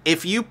has it,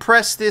 if you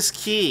press this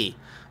key,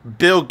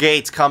 Bill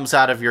Gates comes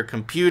out of your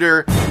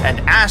computer and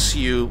asks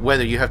you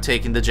whether you have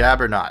taken the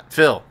jab or not.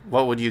 Phil,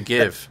 what would you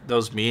give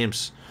those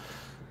memes?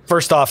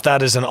 First off,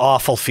 that is an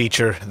awful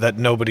feature that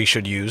nobody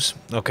should use.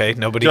 Okay,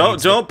 nobody.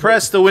 Don't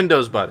press the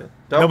Windows button.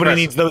 Nobody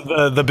needs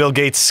the Bill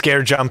Gates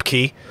scare jump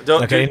key.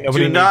 Okay,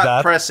 do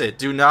not press it.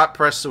 Do not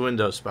press the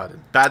Windows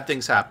button. Bad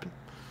things happen.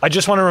 I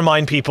just want to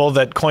remind people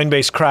that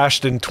Coinbase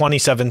crashed in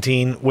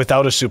 2017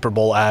 without a Super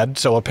Bowl ad.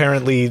 So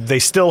apparently they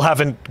still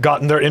haven't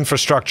gotten their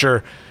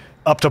infrastructure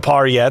up to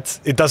par yet.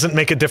 It doesn't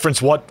make a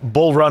difference what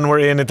bull run we're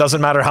in. It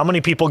doesn't matter how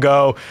many people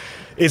go.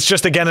 It's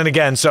just again and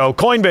again. So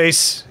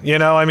Coinbase, you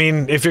know, I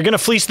mean, if you're going to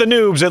fleece the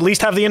noobs, at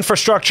least have the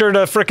infrastructure to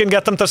frickin'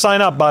 get them to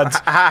sign up, buds.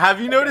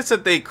 Have you noticed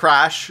that they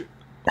crash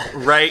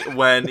right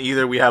when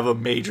either we have a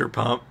major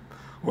pump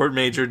or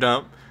major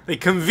dump? They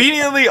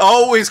conveniently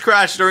always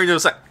crash during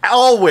those.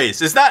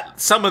 Always. It's not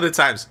some of the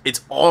times.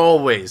 It's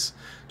always.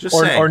 Just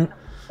saying.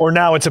 Or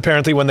now it's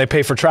apparently when they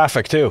pay for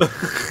traffic too.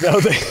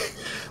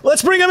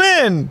 Let's bring them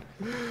in.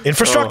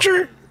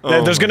 Infrastructure?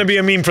 There's going to be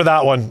a meme for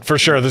that one, for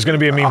sure. There's going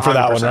to be a meme for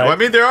that one, right? Well, I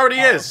mean, there already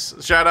is.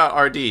 Shout out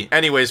RD.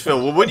 Anyways,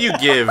 Phil, what would you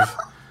give?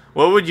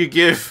 What would you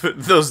give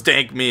those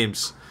dank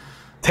memes?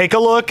 Take a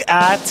look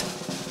at...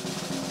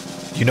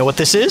 You know what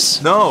this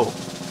is? No.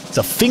 It's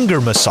a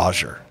finger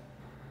massager.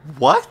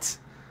 What?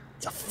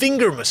 It's a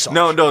finger massager.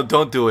 No,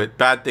 don't do it.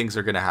 Bad things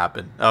are going to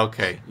happen.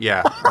 Okay,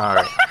 yeah, all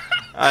right.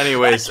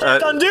 Anyways,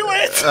 undo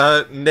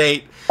it.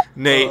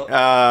 Nate,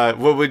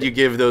 what would you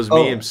give those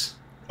memes?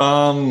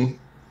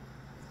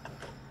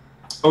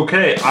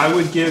 Okay, I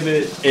would give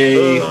it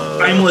a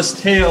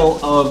timeless tale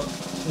of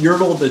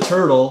Yertle the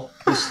Turtle,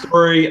 the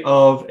story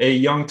of a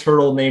young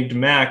turtle named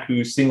Mac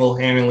who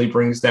single-handedly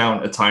brings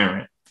down a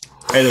tyrant.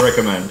 Highly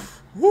recommend.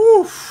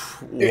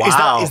 Woof.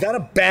 Wow. Is that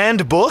a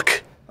banned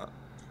book?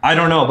 I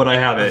don't know, but I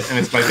have it, and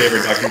it's my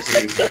favorite Dr.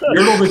 Seuss.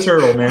 Yertle the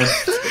Turtle, man.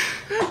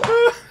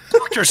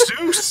 Dr.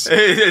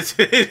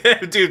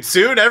 Seuss? Dude,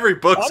 soon every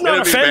book's I'm gonna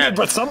not be offended, banned.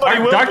 but somebody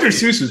will. Dr.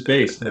 Seuss was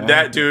based.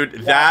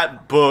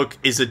 That book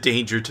is a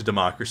danger to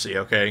democracy,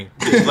 okay?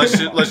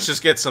 Let's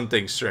just get some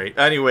things straight.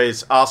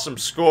 Anyways, awesome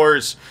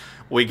scores.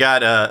 We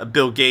got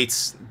Bill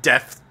Gates'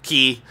 death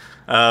key.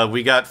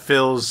 We got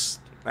Phil's,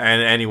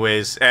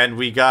 and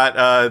we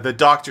got the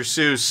Dr.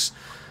 Seuss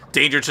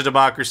Danger to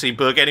Democracy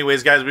book.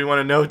 Anyways, guys, we want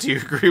to know, do you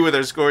agree with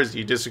our scores? Do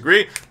you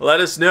disagree? Let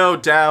us know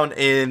down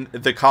in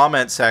the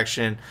comment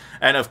section.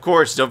 And of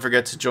course, don't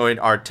forget to join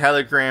our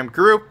Telegram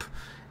group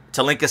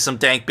to link us some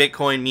dank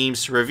Bitcoin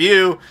memes to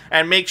review.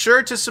 And make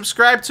sure to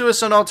subscribe to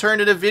us on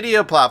alternative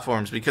video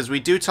platforms, because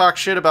we do talk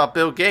shit about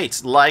Bill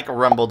Gates, like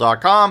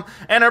Rumble.com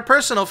and our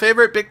personal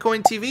favorite,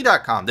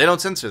 BitcoinTV.com. They don't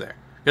censor there,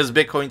 because of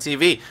Bitcoin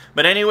TV.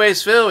 But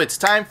anyways, Phil, it's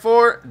time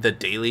for the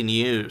Daily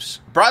News.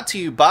 Brought to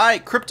you by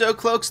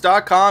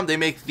CryptoCloaks.com. They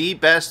make the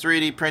best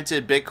 3D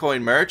printed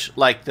Bitcoin merch,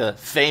 like the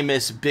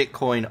famous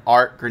Bitcoin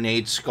art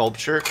grenade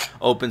sculpture.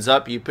 Opens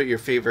up, you put your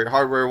favorite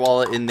hardware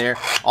wallet in there.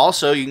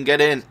 Also, you can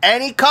get it in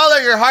any color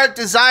your heart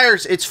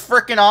desires. It's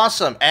freaking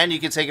awesome. And you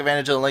can take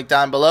advantage of the link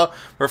down below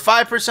for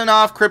 5%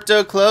 off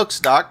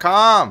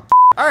CryptoCloaks.com.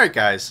 Alright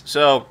guys,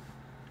 so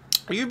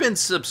you've been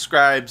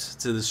subscribed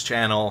to this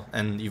channel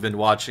and you've been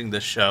watching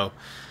this show.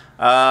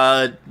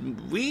 In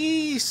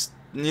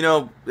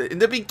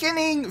the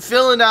beginning,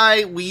 Phil and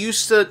I, we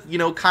used to,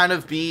 kind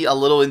of be a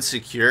little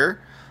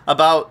insecure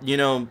about,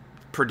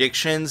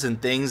 predictions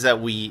and things that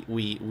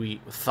we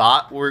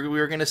thought we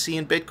were going to see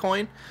in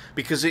Bitcoin,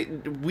 because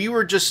we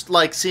were just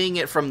like seeing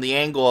it from the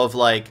angle of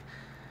like,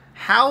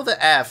 how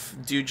the F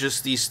do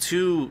just these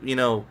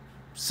two,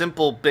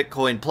 simple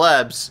Bitcoin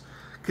plebs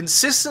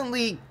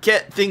consistently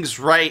get things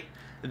right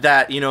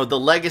that, the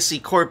legacy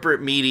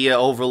corporate media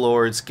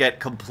overlords get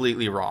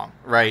completely wrong,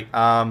 right?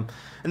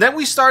 And then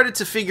we started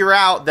to figure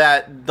out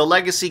that the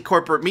legacy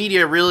corporate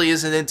media really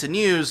isn't into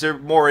news, they're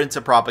more into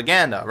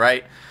propaganda,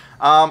 right?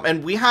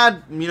 And we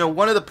had,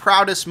 one of the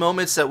proudest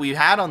moments that we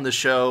had on the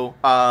show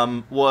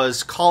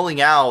was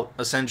calling out,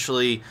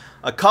 essentially,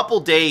 a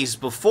couple days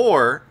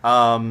before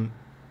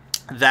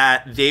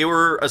that they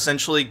were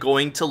essentially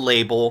going to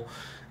label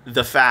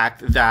the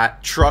fact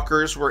that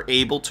truckers were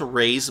able to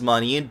raise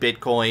money in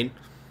Bitcoin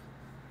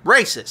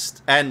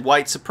racist and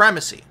white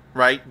supremacy,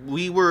 right?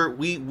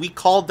 We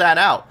called that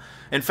out.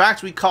 In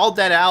fact, we called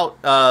that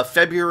out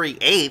February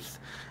 8th,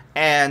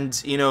 and,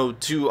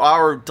 to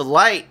our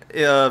delight,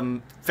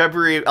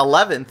 February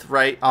 11th,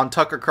 right, on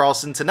Tucker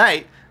Carlson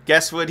Tonight,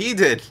 guess what he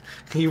did?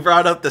 He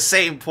brought up the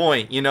same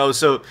point,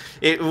 so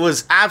it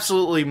was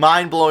absolutely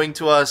mind-blowing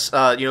to us.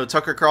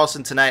 Tucker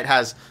Carlson Tonight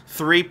has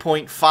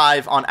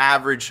 3.5 on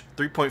average,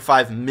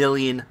 3.5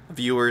 million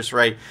viewers,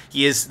 right?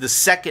 He is the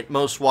second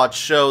most watched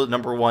show.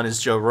 Number one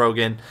is Joe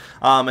Rogan.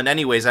 And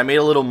anyways, I made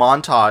a little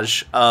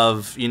montage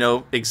of,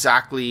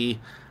 exactly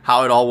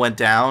how it all went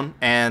down,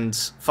 and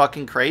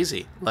fucking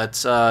crazy.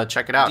 Let's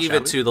check it out. Leave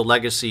it to the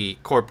legacy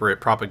corporate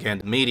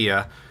propaganda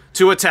media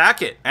to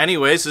attack it.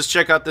 Anyways, let's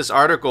check out this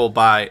article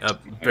by a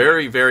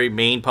very, very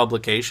main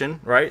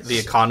publication, right? The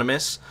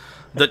Economist.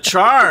 The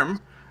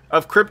charm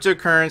of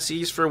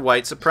cryptocurrencies for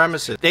white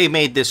supremacists. They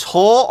made this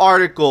whole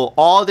article,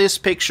 all these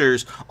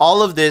pictures,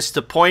 all of this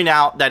to point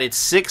out that it's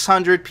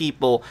 600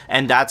 people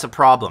and that's a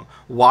problem.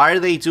 Why are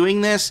they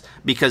doing this?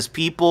 Because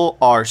people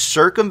are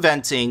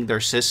circumventing their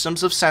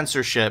systems of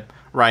censorship,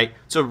 right,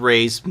 to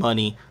raise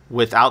money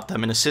without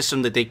them in a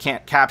system that they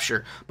can't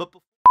capture.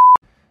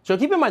 So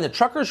keep in mind that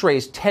truckers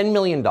raised $10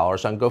 million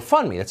on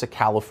GoFundMe. That's a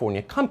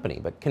California company,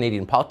 but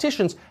Canadian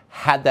politicians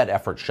had that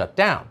effort shut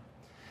down.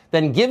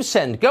 Then Give,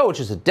 Send, Go,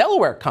 which is a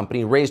Delaware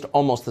company, raised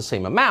almost the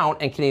same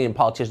amount, and Canadian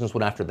politicians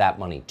went after that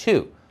money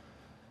too.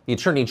 The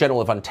Attorney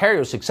General of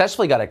Ontario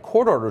successfully got a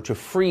court order to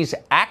freeze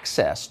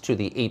access to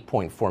the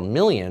 $8.4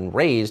 million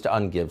raised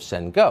on Give,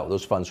 Send, Go.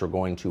 Those funds were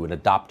going to an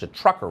Adopt a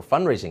Trucker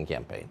fundraising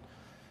campaign.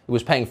 It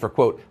was paying for,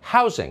 quote,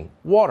 housing,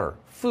 water,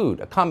 food,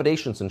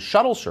 accommodations, and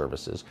shuttle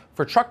services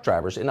for truck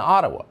drivers in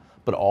Ottawa.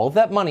 But all of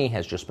that money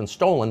has just been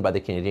stolen by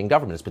the Canadian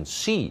government. It's been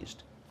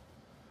seized.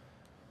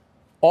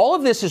 All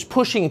of this is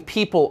pushing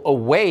people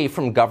away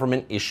from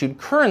government-issued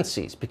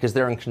currencies because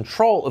they're in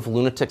control of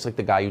lunatics like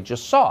the guy you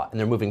just saw, and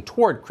they're moving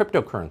toward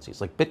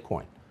cryptocurrencies like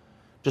Bitcoin.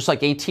 Just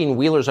like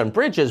 18-wheelers on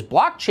bridges,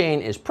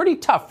 blockchain is pretty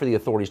tough for the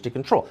authorities to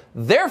control.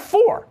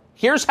 Therefore,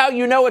 here's how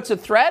you know it's a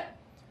threat.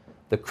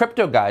 The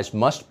crypto guys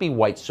must be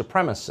white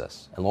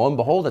supremacists. And lo and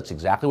behold, that's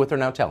exactly what they're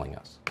now telling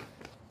us.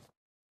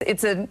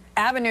 It's an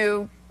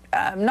avenue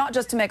not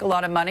just to make a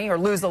lot of money or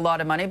lose a lot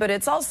of money, but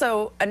it's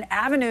also an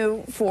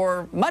avenue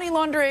for money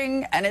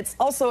laundering, and it's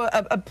also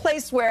a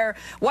place where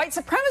white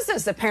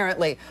supremacists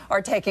apparently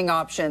are taking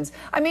options.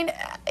 I mean,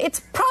 it's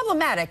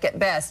problematic at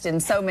best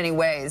in so many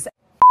ways.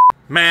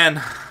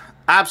 Man,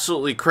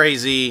 absolutely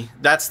crazy.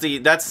 They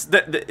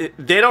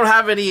don't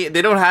have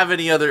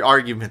any other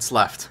arguments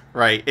left,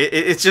 right?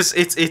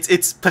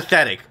 It's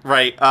pathetic,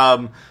 right?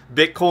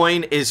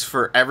 Bitcoin is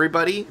for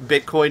everybody.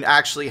 Bitcoin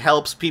actually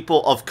helps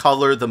people of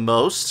color the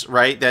most,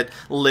 right? That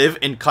live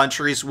in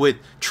countries with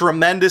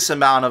tremendous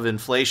amount of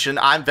inflation.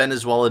 I'm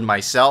Venezuelan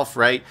myself,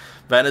 right?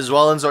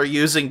 Venezuelans are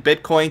using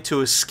Bitcoin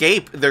to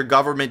escape their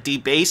government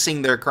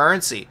debasing their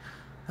currency.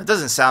 That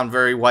doesn't sound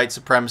very white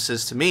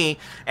supremacist to me.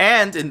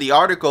 And in the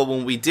article,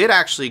 when we did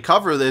actually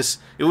cover this,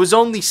 it was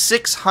only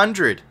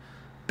 600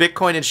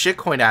 Bitcoin and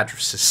shitcoin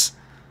addresses.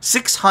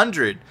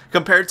 600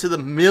 compared to the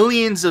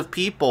millions of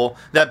people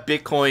that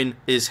Bitcoin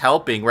is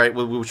helping, right?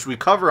 Which we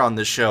cover on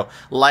this show,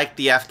 like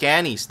the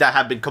Afghanis that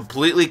have been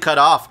completely cut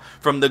off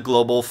from the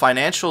global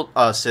financial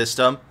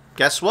system.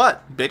 Guess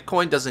what?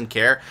 Bitcoin doesn't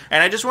care.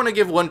 And I just want to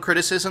give one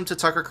criticism to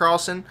Tucker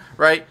Carlson,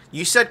 right?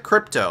 You said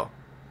crypto,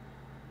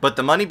 but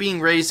the money being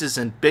raised is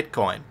in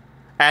Bitcoin.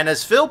 And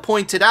as Phil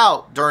pointed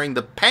out during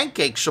the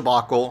pancake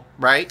shabacle,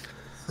 right?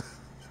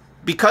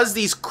 Because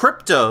these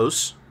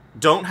cryptos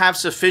don't have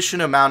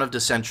sufficient amount of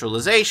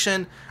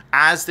decentralization,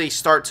 as they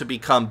start to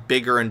become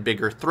bigger and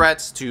bigger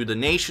threats to the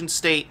nation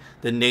state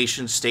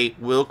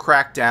will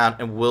crack down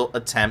and will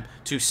attempt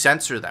to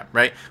censor them,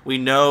 right? We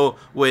know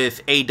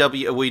with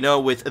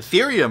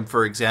Ethereum,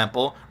 for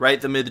example, right?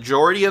 The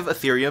majority of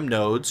Ethereum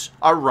nodes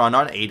are run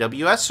on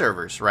AWS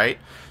servers, right?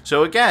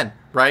 So again,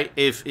 right,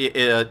 if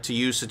to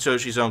use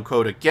Satoshi's own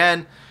quote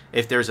again,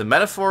 if there's a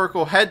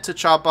metaphorical head to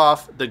chop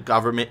off, the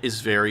government is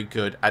very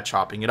good at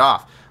chopping it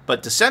off.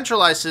 But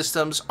decentralized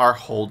systems are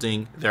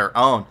holding their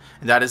own.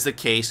 And that is the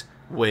case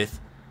with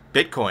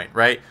Bitcoin,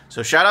 right?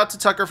 So shout out to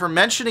Tucker for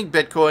mentioning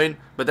Bitcoin,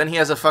 but then he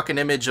has a fucking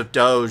image of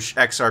Doge,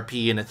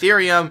 XRP, and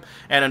Ethereum.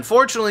 And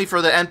unfortunately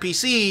for the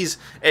NPCs,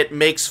 it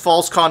makes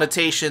false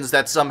connotations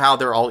that somehow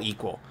they're all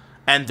equal.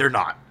 And they're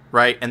not,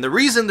 right? And the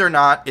reason they're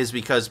not is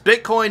because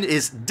Bitcoin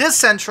is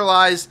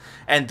decentralized,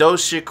 and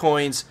those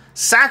shitcoins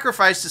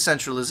sacrifice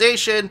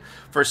decentralization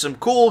for some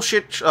cool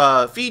shit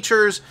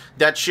features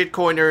that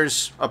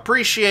shitcoiners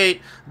appreciate.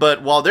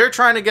 But while they're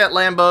trying to get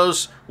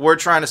Lambos, we're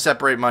trying to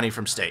separate money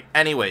from state.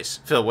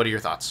 Anyways, Phil, what are your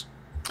thoughts?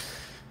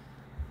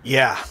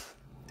 Yeah,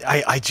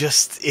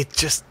 it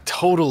just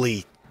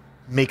totally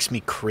makes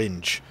me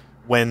cringe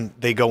when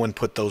they go and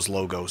put those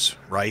logos,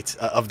 right,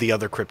 of the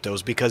other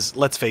cryptos, because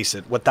let's face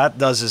it, what that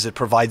does is it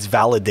provides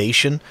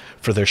validation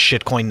for their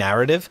shitcoin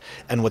narrative.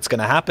 And what's going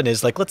to happen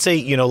is, like, let's say,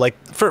 you know, like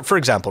for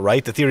example,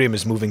 right, Ethereum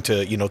is moving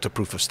to, you know, to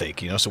proof of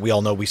stake, you know, so we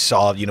all know, we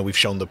saw, you know, we've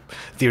shown the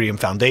Ethereum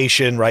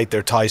Foundation, right,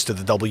 their ties to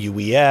the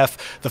WEF,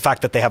 the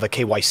fact that they have a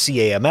KYC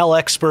AML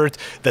expert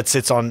that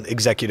sits on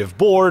executive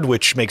board,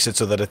 which makes it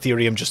so that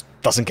Ethereum just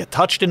doesn't get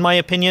touched, in my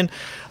opinion.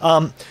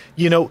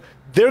 You know,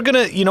 they're going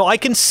to, you know, I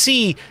can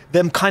see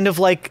them kind of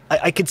like,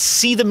 I could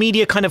see the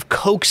media kind of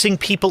coaxing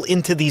people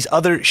into these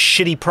other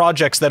shitty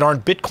projects that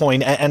aren't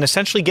Bitcoin, and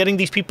essentially getting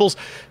these people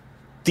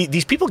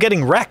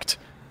getting wrecked,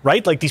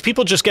 right? Like, these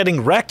people just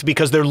getting wrecked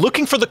because they're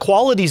looking for the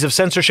qualities of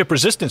censorship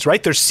resistance,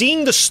 right? They're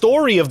seeing the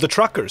story of the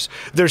truckers.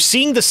 They're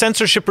seeing the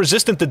censorship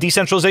resistant, the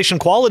decentralization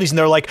qualities, and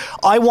they're like,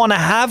 I want to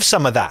have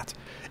some of that.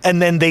 And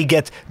then they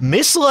get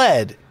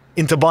misled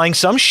into buying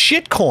some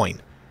shitcoin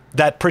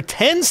that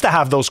pretends to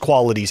have those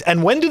qualities.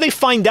 And when do they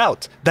find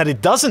out that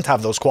it doesn't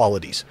have those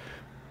qualities?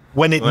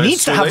 When it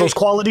needs to have those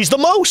qualities the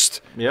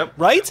most. Yep.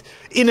 Right?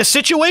 In a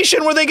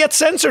situation where they get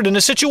censored, in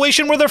a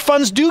situation where their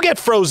funds do get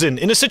frozen,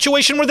 in a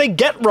situation where they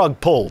get rug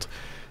pulled.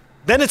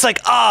 Then it's like,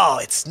 oh,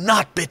 it's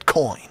not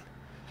Bitcoin.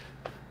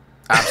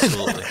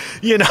 Absolutely.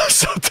 You know,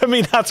 so to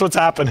me, that's what's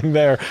happening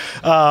there.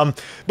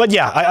 But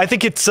yeah, I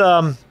think it's,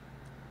 I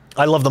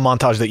love the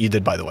montage that you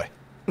did, by the way.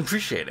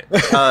 Appreciate it.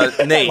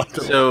 Nate,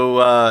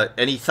 so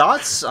any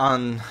thoughts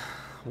on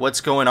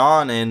what's going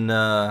on in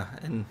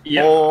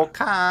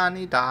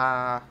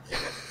Canada?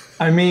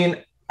 I mean,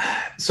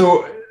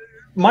 so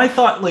my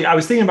thought, like, I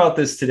was thinking about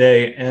this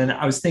today, and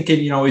I was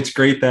thinking, you know, it's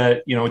great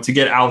that, you know, to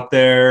get out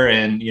there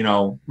and, you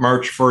know,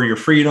 march for your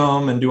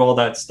freedom and do all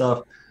that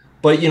stuff.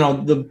 But, you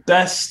know, the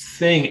best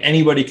thing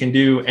anybody can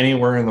do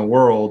anywhere in the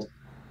world,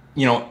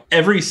 you know,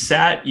 every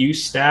sat you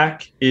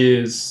stack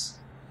is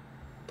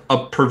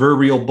a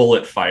proverbial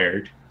bullet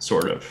fired,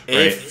 sort of. Right?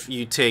 If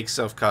you take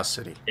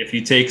self-custody. If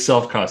you take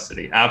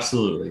self-custody,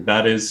 absolutely.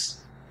 That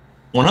is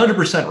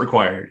 100%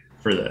 required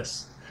for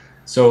this.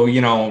 So, you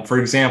know, for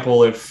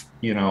example, if,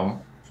 you know,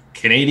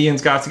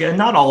 Canadians got together.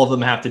 Not all of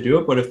them have to do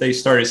it, but if they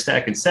started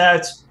stacking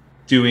sats,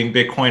 doing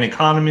Bitcoin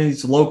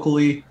economies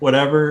locally,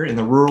 whatever, in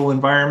the rural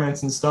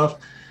environments and stuff,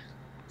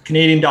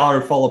 Canadian dollar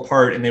would fall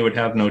apart and they would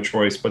have no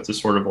choice but to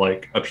sort of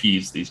like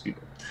appease these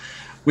people.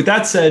 With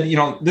that said, you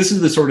know, this is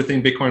the sort of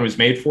thing Bitcoin was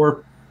made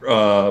for,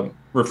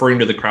 referring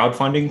to the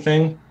crowdfunding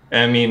thing.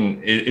 I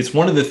mean, it's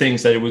one of the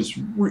things that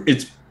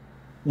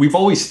we've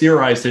always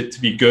theorized it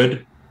to be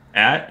good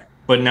at,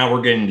 but now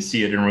we're getting to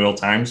see it in real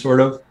time,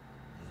 sort of.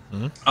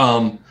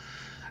 Mm-hmm.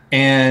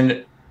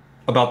 And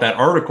about that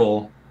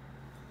article,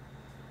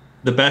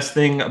 the best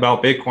thing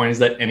about Bitcoin is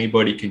that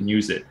anybody can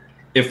use it.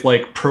 If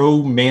like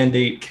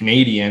pro-mandate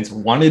Canadians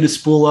wanted to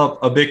spool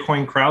up a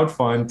Bitcoin crowd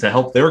fund to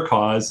help their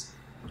cause,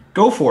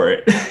 go for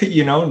it.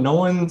 You know, no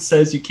one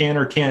says you can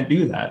or can't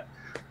do that.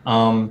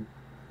 And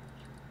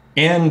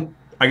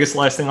I guess the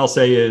last thing I'll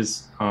say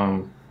is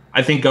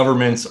I think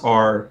governments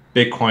are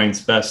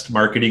Bitcoin's best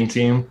marketing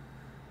team,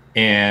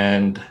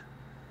 and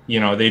you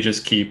know, they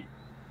just keep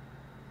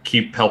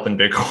helping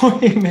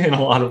Bitcoin in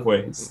a lot of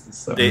ways.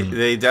 So.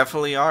 They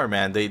definitely are,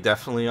 man. They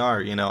definitely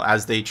are. You know,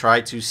 as they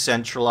try to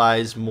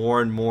centralize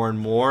more and more and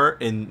more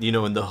in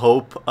the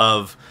hope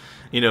of,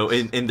 you know,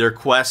 in their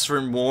quest for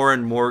more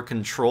and more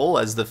control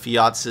as the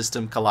fiat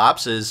system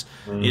collapses,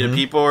 mm-hmm. you know,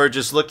 people are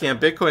just looking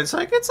at Bitcoin. It's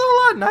like, it's a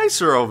lot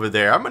nicer over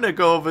there. I'm going to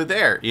go over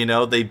there. You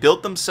know, they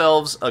built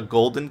themselves a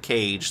golden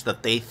cage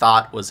that they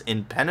thought was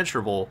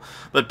impenetrable,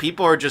 but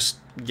people are just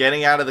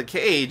getting out of the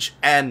cage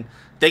and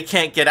they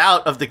can't get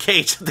out of the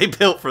cage that they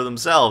built for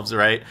themselves,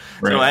 right?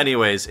 So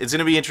anyways, it's going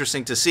to be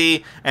interesting to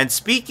see. And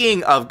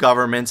speaking of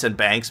governments and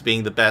banks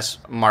being the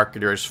best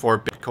marketers for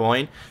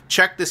Bitcoin,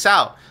 check this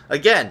out.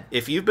 Again,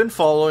 if you've been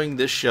following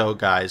this show,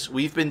 guys,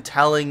 we've been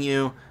telling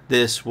you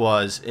this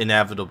was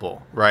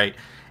inevitable, right?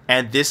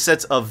 And this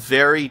sets a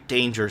very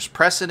dangerous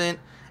precedent,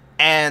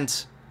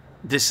 and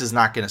this is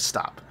not going to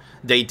stop.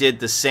 They did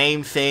the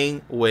same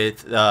thing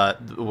with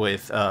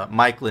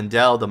Mike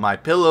Lindell, the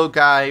MyPillow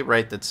guy,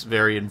 right? That's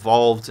very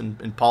involved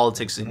in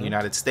politics in the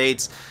United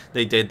States.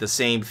 They did the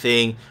same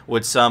thing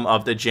with some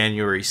of the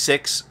January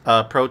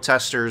 6th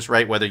protesters,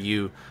 right? Whether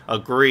you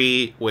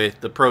agree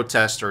with the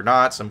protest or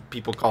not. Some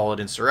people call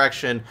it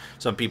insurrection.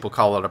 Some people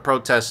call it a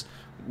protest.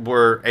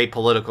 We're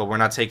apolitical. We're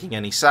not taking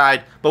any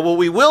side. But what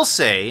we will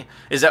say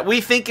is that we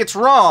think it's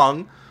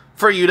wrong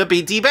for you to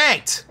be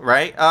debanked,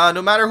 right?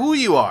 No matter who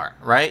you are,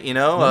 right? You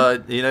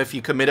know, if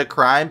you commit a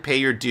crime, pay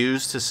your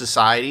dues to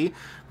society,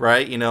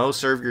 right? You know,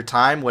 serve your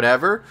time,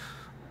 whatever.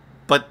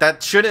 But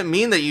that shouldn't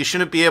mean that you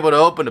shouldn't be able to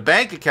open a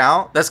bank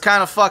account. That's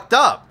kind of fucked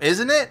up,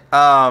 isn't it?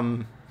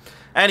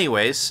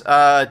 Anyways,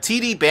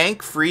 TD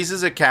Bank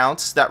freezes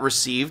accounts that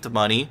received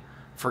money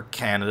for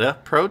Canada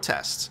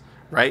protests,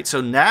 right?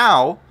 So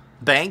now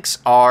banks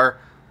are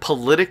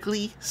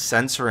politically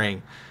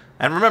censoring.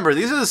 And remember,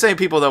 these are the same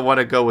people that want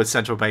to go with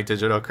central bank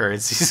digital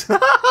currencies.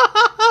 What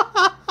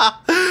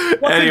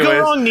could go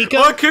wrong, Nico?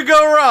 What could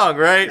go wrong,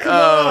 right?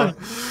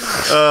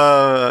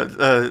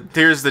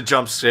 Here's the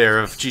jump scare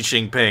of Xi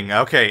Jinping.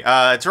 Okay,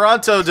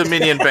 Toronto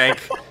Dominion Bank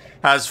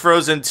has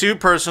frozen 2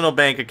 personal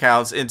bank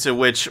accounts into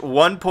which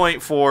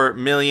 1.4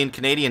 million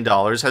Canadian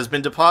dollars has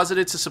been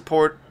deposited to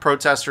support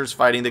protesters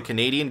fighting the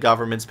Canadian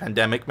government's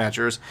pandemic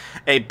measures,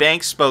 a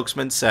bank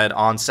spokesman said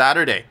on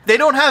Saturday. They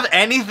don't have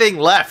anything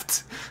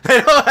left. They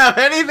don't have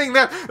anything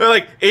there. They're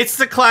like, it's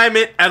the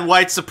climate and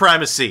white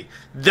supremacy.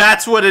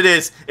 That's what it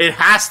is. It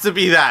has to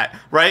be that,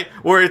 right?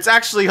 Where it's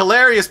actually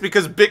hilarious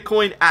because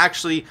Bitcoin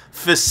actually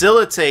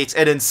facilitates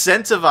and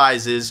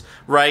incentivizes,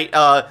 right?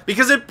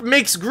 Because it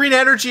makes green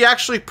energy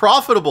actually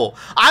profitable.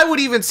 I would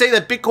even say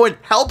that Bitcoin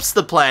helps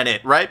the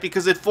planet, right?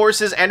 Because it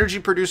forces energy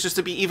producers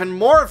to be even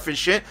more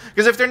efficient.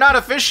 Because if they're not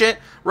efficient,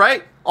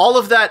 right, all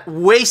of that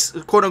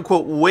waste, quote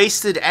unquote,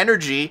 wasted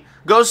energy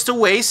goes to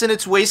waste, and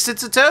it's wasted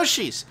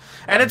Satoshis.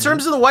 And in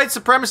terms of the white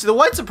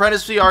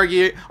supremacy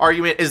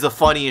argument is the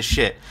funniest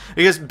shit.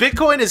 Because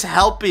Bitcoin is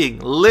helping,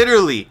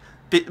 literally,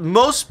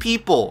 most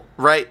people,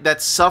 right,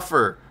 that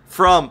suffer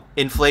from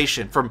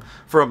inflation,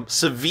 from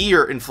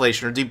severe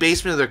inflation or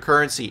debasement of their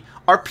currency,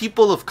 are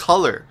people of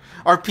color,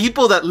 are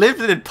people that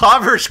live in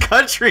impoverished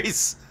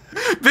countries.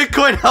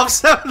 Bitcoin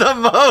helps them the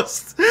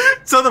most.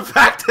 So the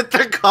fact that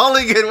they're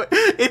calling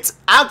it's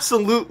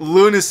absolute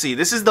lunacy.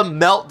 This is the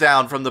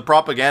meltdown from the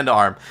propaganda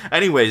arm.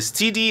 Anyways,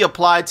 TD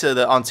applied to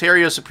the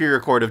Ontario Superior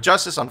Court of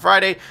Justice on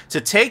Friday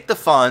to take the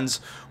funds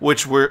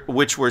which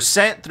were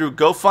sent through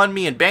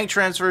GoFundMe and bank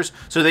transfers,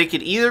 so they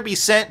could either be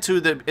sent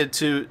to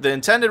the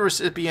intended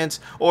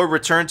recipients or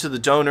returned to the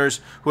donors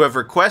who have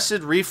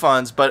requested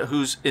refunds but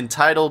who's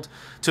entitled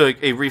to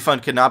a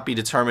refund cannot be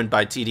determined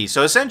by TD.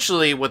 So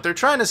essentially what they're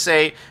trying to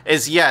say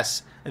is,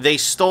 yes, they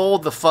stole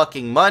the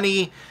fucking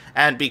money,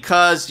 and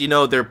because, you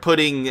know, they're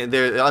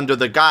under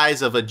the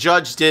guise of a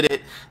judge did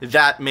it,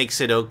 that makes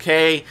it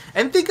okay.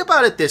 And think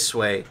about it this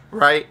way,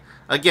 right?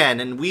 Again,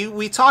 and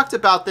we talked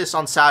about this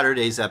on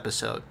Saturday's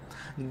episode.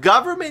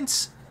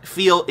 Governments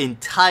feel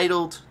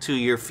entitled to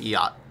your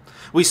fiat.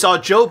 We saw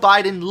Joe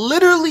Biden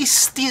literally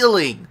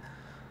stealing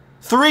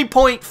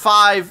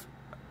 $3.5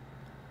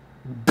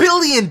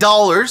 billion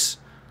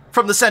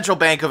from the Central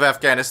Bank of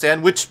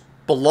Afghanistan, which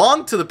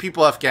belonged to the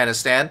people of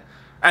Afghanistan.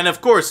 And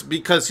of course,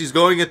 because he's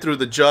going it through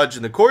the judge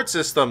and the court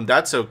system,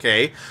 that's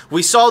okay.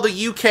 We saw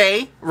the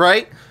UK,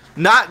 right,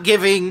 not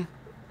giving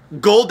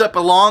gold that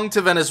belonged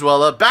to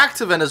Venezuela back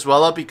to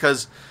Venezuela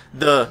because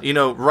the,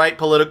 right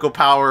political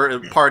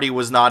party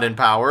was not in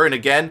power. And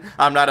again,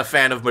 I'm not a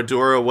fan of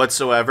Maduro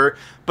whatsoever,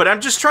 but I'm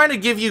just trying to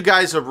give you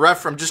guys a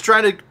I'm just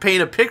trying to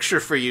paint a picture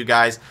for you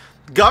guys.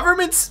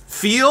 Governments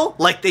feel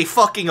like they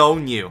fucking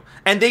own you,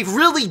 and they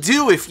really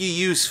do if you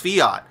use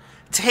fiat.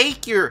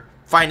 Take your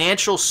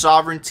financial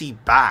sovereignty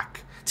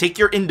back. Take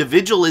your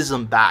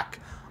individualism back.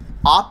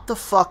 Opt the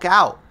fuck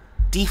out.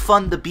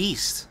 Defund the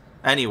beast.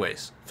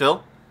 Anyways,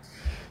 Phil?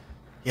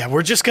 Yeah,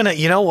 we're just going to,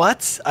 you know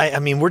what? I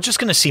mean, we're just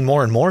going to see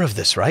more and more of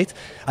this, right?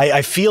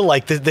 I feel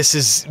like this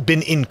has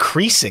been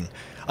increasing.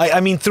 I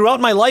mean,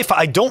 throughout my life,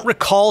 I don't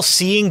recall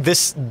seeing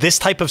this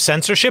type of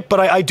censorship, but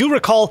I do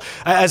recall,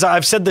 as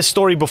I've said this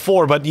story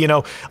before, but,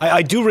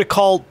 I do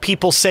recall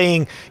people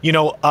saying,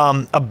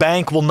 a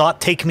bank will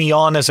not take me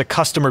on as a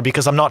customer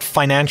because I'm not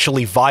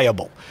financially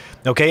viable.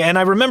 Okay, and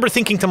I remember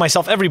thinking to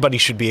myself, everybody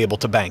should be able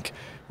to bank,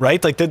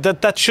 right? Like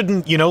that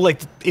shouldn't, like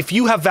if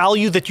you have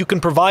value that you can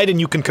provide and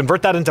you can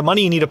convert that into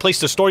money, you need a place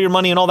to store your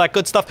money and all that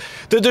good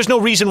stuff. There's no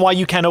reason why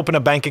you can't open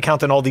a bank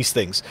account and all these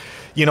things,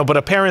 but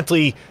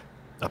apparently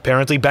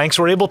banks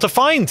were able to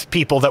find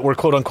people that were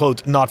quote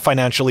unquote not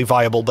financially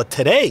viable. But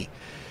today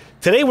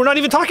we're not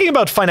even talking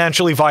about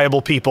financially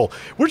viable people.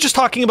 We're just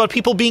talking about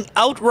people being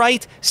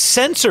outright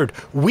censored.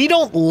 We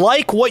don't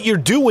like what you're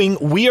doing.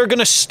 We are going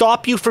to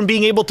stop you from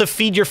being able to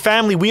feed your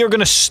family. We are going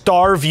to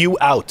starve you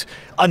out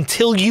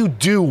until you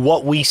do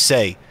what we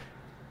say.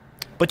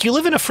 But you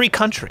live in a free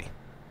country.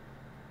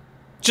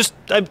 Just,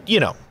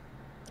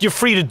 you're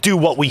free to do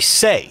what we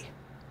say.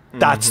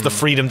 That's the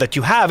freedom that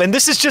you have. And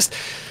this is just,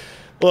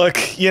 look,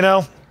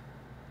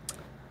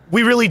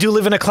 we really do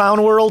live in a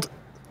clown world.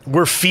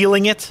 We're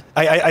feeling it.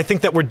 I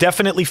think that we're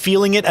definitely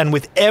feeling it. And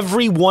with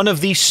every one of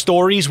these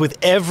stories, with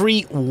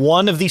every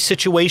one of these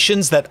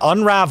situations that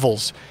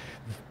unravels,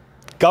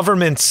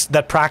 governments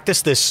that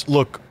practice this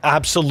look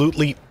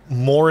absolutely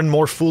more and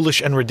more foolish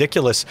and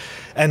ridiculous.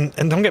 And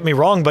don't get me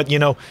wrong, but,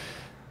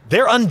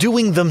 they're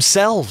undoing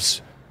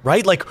themselves,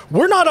 right? Like,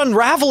 we're not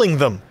unraveling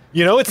them.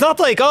 It's not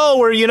like,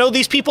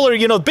 these people are,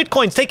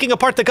 Bitcoin's taking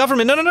apart the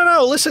government.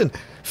 No. Listen,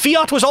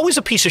 fiat was always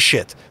a piece of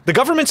shit. The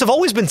governments have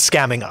always been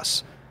scamming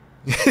us.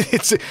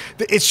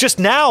 It's just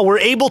now we're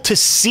able to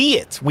see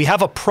it. We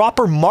have a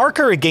proper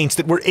marker against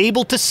it. We're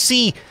able to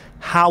see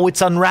how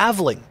it's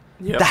unraveling.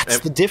 Yep. That's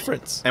the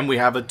difference. And we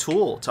have a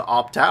tool to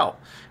opt out.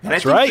 And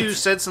That's I think right. you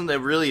said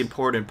something really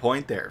important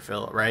point there,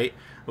 Phil, right?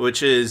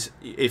 Which is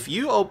if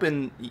you're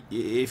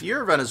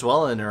a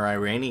Venezuelan or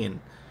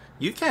Iranian,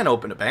 you can't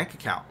open a bank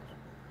account.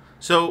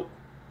 So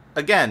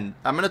again,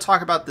 I'm going to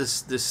talk about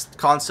this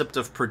concept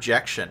of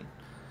projection.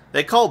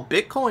 They call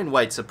Bitcoin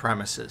white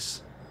supremacists.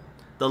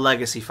 The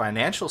legacy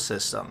financial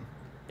system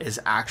is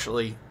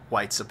actually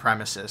white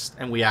supremacist,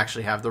 and we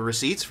actually have the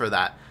receipts for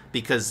that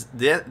because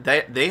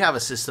they have a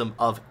system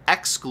of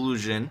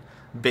exclusion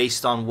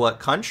based on what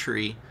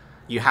country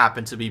you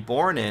happen to be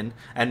born in,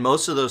 and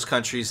most of those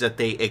countries that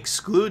they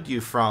exclude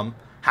you from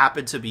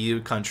happen to be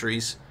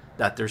countries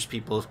that there's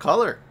people of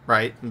color,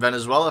 right? In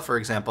Venezuela, for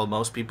example,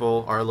 most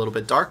people are a little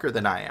bit darker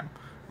than I am,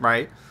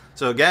 right?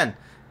 So again,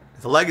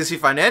 the legacy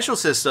financial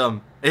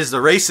system is the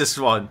racist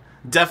one.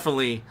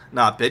 Definitely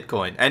not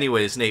Bitcoin.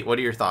 Anyways, Nate, what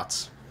are your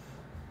thoughts?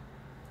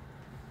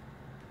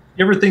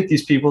 You ever think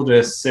these people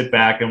just sit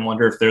back and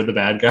wonder if they're the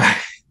bad guy?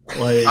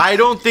 I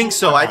don't think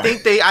so. I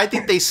think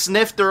they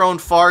sniff their own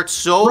farts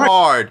so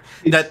hard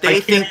that they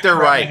think they're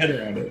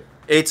right.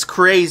 It's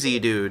crazy,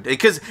 dude.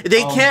 Because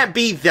they can't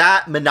be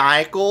that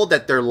maniacal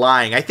that they're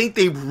lying. I think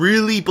they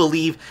really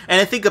believe,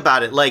 and I think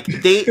about it, like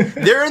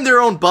they're in their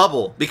own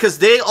bubble because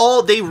they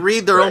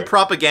read their own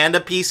propaganda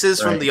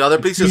pieces from the other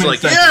pieces.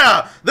 Like,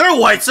 yeah, they're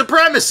white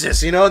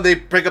supremacists. They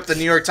pick up the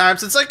New York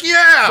Times. It's like,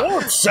 yeah,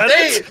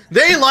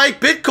 they like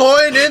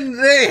Bitcoin and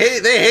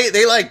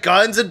they like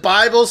guns and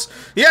Bibles.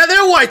 Yeah,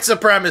 they're white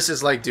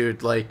supremacists. Like,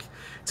 dude, like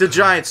it's a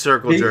giant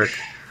circle jerk.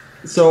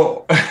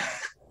 So.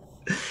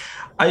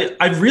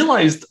 I've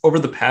realized over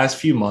the past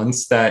few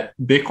months that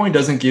Bitcoin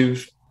doesn't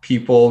give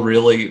people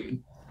really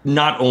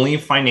not only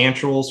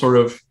financial sort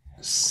of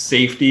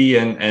safety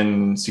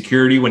and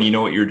security when you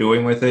know what you're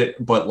doing with it,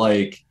 but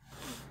like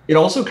it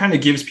also kind of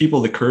gives people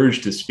the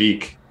courage to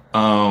speak,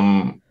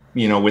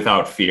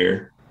 without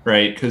fear,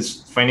 right?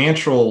 Because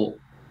financial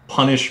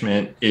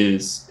punishment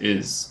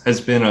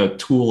has been a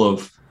tool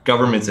of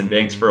governments and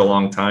banks for a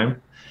long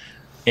time.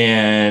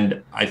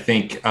 And I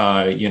think,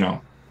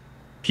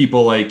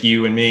 people like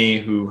you and me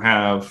who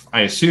have,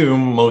 I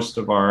assume, most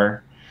of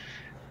our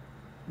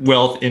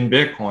wealth in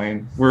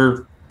Bitcoin,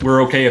 we're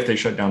okay if they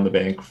shut down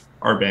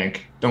our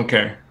bank. Don't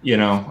care.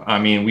 I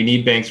mean, we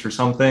need banks for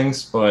some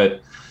things,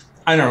 but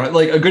I don't know,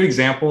 like a good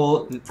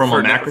example from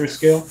a macro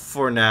scale.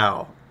 For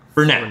now.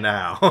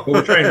 But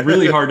we're trying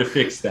really hard to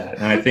fix that.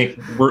 And I think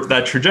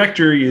that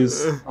trajectory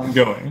is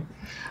ongoing.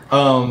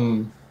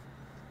 I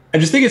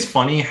just think it's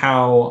funny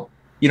how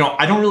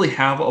I don't really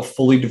have a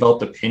fully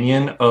developed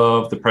opinion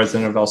of the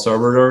president of El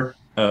Salvador,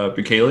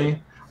 Bukele,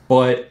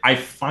 but I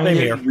find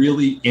it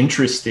really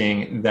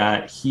interesting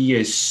that he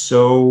is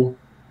so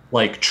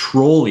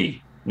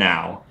trolly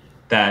now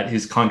that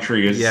his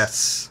country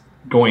is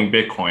going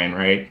Bitcoin,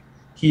 right?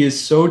 He is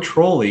so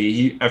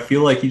trolly. I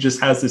feel like he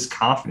just has this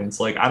confidence,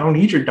 like, I don't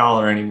need your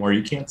dollar anymore.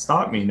 You can't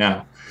stop me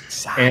now.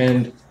 Exactly.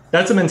 And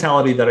that's a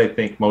mentality that I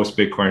think most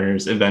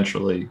Bitcoiners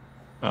eventually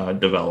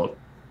develop.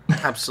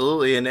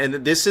 Absolutely.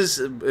 And this is,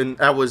 and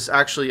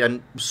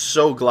I'm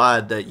so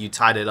glad that you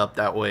tied it up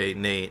that way,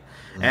 Nate.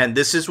 Mm-hmm. And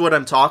this is what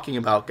I'm talking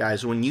about,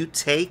 guys. When you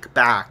take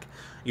back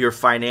your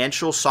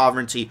financial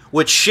sovereignty,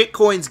 which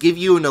shitcoins give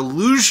you an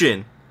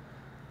illusion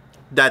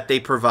that they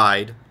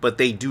provide, but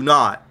they do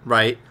not,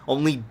 right?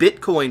 Only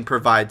Bitcoin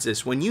provides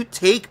this. When you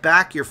take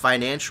back your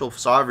financial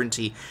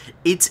sovereignty,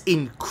 it's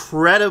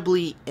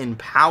incredibly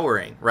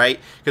empowering, right?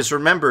 Because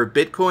remember,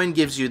 Bitcoin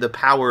gives you the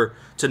power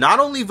to not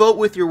only vote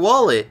with your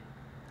wallet,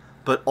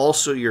 but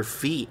also your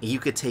feet. You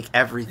could take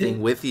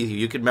everything with you.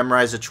 You could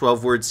memorize a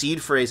 12-word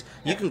seed phrase.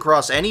 You can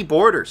cross any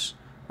borders,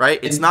 right?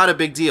 It's not a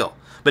big deal.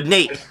 But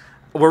Nate,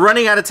 we're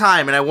running out of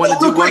time, and I want to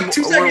do one.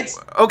 2 seconds.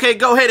 Okay,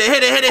 go hit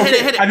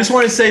it. I just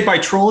want to say, by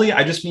trolly,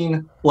 I just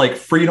mean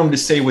freedom to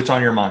say what's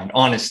on your mind,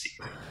 honesty,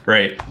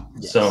 right?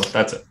 Yes. So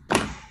that's it.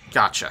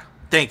 Gotcha.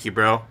 Thank you,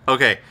 bro.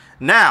 Okay,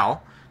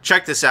 now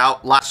check this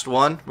out. Last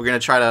one. We're gonna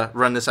try to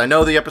run this. I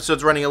know the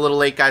episode's running a little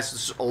late, guys.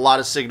 There's a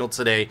lot of signal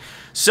today,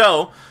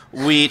 so.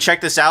 We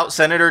check this out.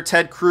 Senator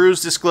Ted Cruz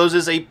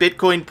discloses a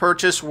Bitcoin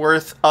purchase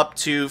worth up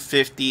to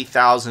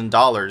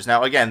 $50,000.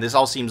 Now, again, this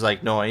all seems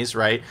like noise,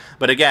 right?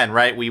 But again,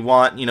 right, we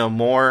want,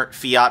 more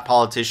fiat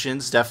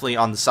politicians definitely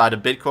on the side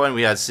of Bitcoin.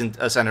 We had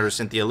Senator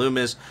Cynthia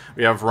Lummis.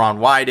 We have Ron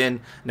Wyden.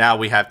 Now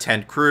we have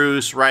Ted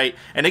Cruz, right?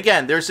 And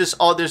again, there's this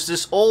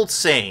old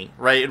saying,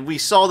 right? And we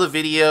saw the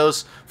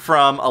videos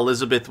from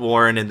Elizabeth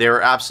Warren, and they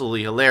were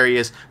absolutely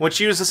hilarious when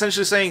she was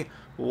essentially saying,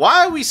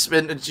 why are we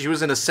spending, she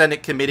was in a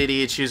Senate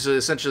committee, and she was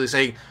essentially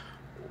saying,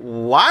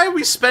 why are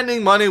we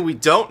spending money we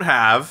don't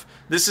have?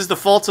 This is the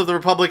fault of the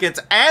Republicans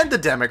and the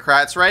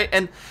Democrats, right?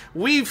 And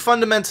we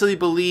fundamentally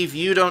believe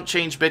you don't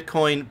change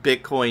Bitcoin,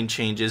 Bitcoin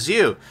changes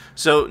you.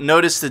 So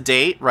notice the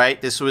date,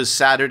 right? This was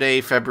Saturday,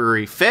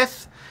 February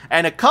 5th.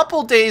 And a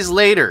couple days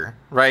later,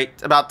 right,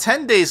 about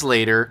 10 days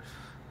later,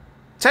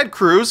 Ted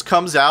Cruz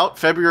comes out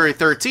February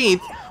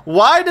 13th.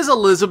 Why does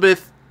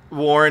Elizabeth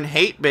Warren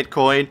hate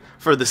Bitcoin?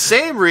 For the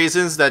same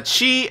reasons that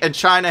she and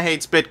China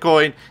hates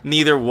Bitcoin.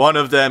 Neither one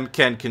of them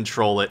can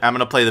control it. I'm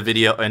going to play the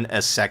video in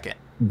a second.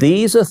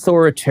 These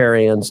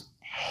authoritarians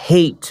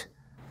hate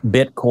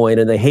Bitcoin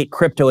and they hate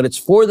crypto, and it's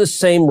for the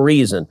same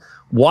reason.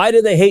 Why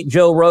do they hate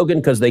Joe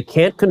Rogan? Because they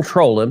can't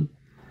control him.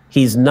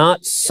 He's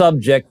not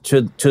subject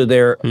to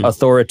their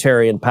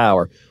authoritarian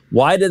power.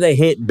 Why do they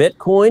hate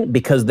Bitcoin?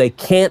 Because they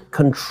can't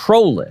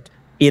control it.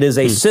 It is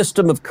a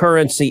system of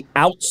currency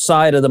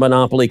outside of the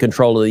monopoly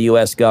control of the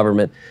U.S.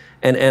 government.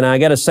 And I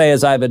got to say,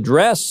 as I've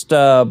addressed,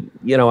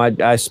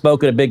 I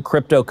spoke at a big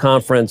crypto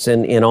conference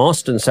in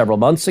Austin several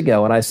months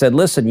ago, and I said,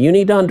 listen, you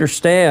need to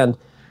understand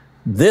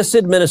this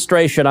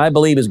administration, I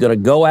believe, is going to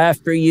go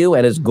after you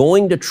and is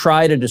going to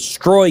try to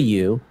destroy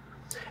you.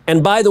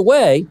 And by the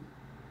way,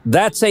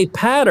 that's a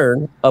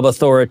pattern of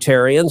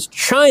authoritarians.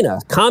 China,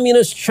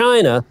 communist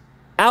China,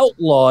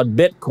 outlawed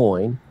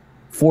Bitcoin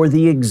for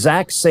the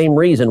exact same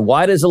reason.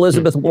 Why does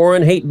Elizabeth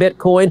Warren hate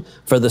Bitcoin?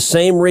 For the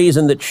same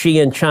reason that she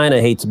and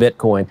China hates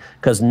Bitcoin,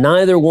 because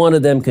neither one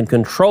of them can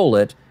control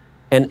it.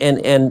 And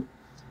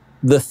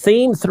the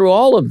theme through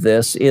all of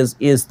this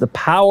is the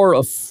power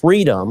of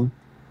freedom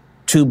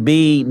to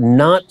be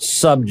not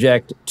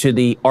subject to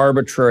the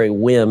arbitrary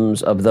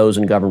whims of those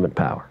in government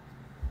power.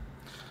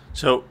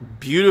 So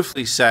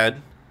beautifully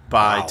said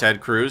by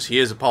Ted Cruz. He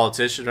is a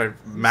politician, a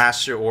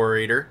master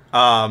orator.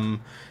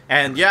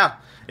 And yeah,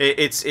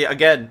 it's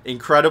again,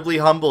 incredibly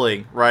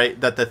humbling, right?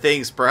 That the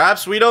things,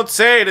 perhaps we don't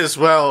say it as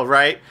well,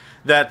 right?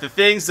 That the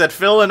things that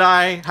Phil and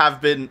I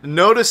have been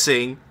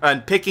noticing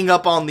and picking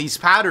up on these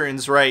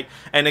patterns, right?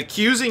 And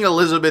accusing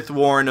Elizabeth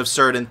Warren of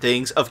certain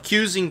things,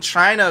 accusing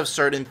China of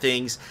certain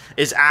things,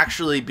 is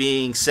actually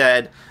being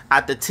said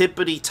at the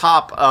tippity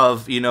top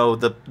of,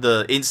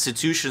 the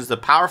institutions, the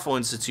powerful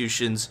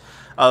institutions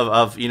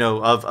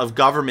of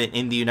government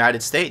in the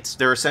United States.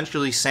 They're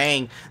essentially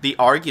saying the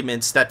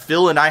arguments that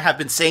Phil and I have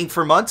been saying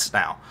for months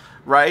now,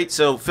 right?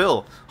 So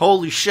Phil,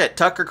 holy shit,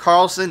 Tucker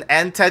Carlson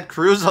and Ted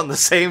Cruz on the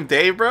same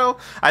day, bro.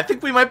 I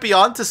think we might be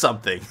onto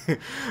something.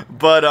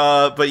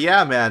 but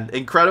yeah, man,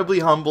 incredibly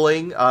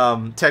humbling.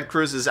 Ted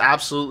Cruz is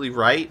absolutely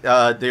right.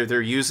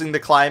 They're using the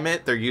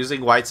climate, they're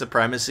using white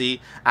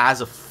supremacy as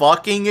a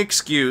fucking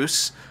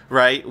excuse.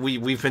 Right,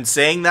 we've been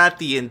saying that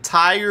the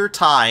entire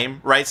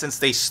time, right, since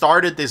they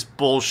started this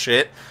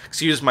bullshit.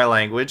 Excuse my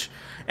language,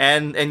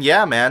 and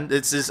yeah, man,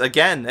 this is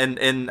again,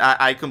 and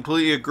I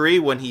completely agree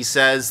when he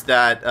says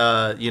that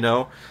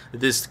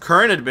this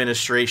current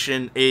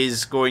administration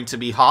is going to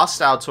be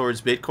hostile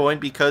towards Bitcoin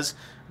because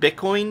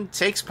Bitcoin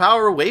takes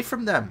power away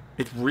from them.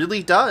 It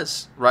really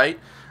does, right?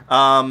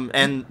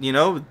 And you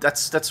know,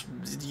 that's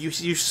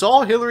you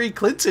saw Hillary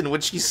Clinton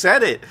when she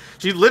said it.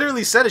 She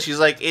literally said it. She's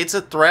like, it's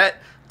a threat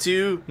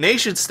to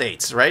nation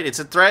states, right? It's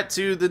a threat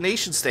to the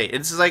nation state.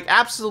 It's like,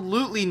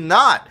 absolutely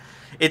not.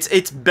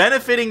 It's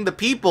benefiting the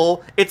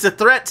people. It's a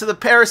threat to the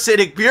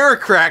parasitic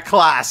bureaucrat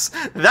class.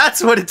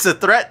 That's what it's a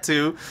threat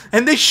to,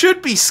 and they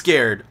should be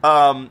scared.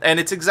 And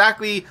it's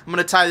exactly, I'm going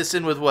to tie this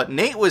in with what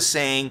Nate was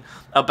saying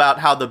about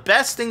how the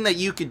best thing that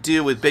you could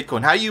do with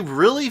Bitcoin, how you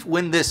really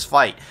win this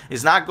fight,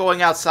 is not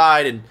going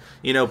outside and,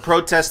 you know,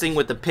 protesting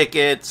with the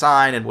picket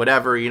sign and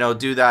whatever, you know,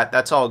 do that.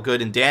 That's all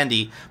good and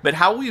dandy. But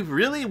how we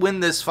really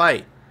win this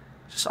fight,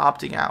 just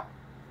opting out.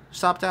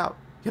 Just opt out.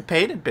 Get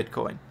paid in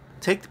Bitcoin.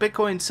 Take the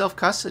Bitcoin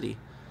self-custody.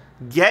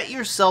 Get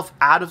yourself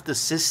out of the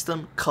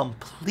system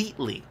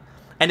completely.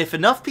 And if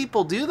enough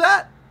people do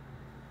that,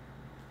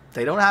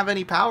 they don't have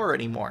any power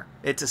anymore.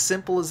 It's as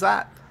simple as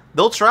that.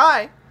 They'll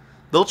try.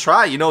 They'll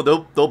try. You know,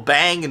 they'll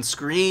bang and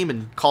scream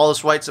and call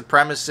us white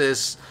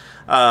supremacists.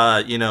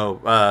 You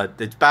know,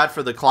 it's bad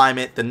for the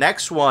climate. The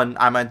next one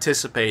I'm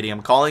anticipating,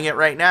 I'm calling it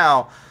right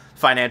now,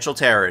 financial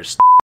terrorists.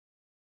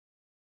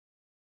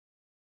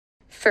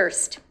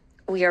 First,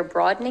 we are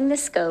broadening the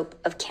scope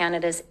of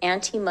Canada's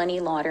anti-money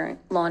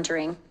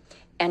laundering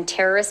and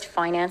terrorist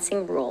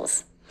financing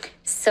rules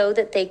so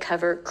that they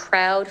cover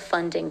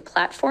crowdfunding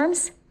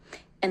platforms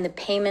and the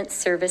payment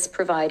service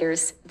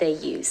providers they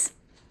use.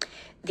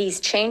 These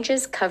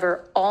changes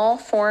cover all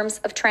forms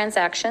of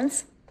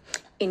transactions,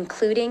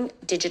 including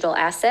digital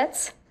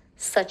assets,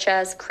 such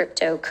as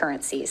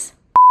cryptocurrencies.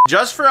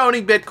 Just for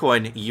owning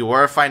Bitcoin, you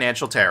are a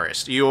financial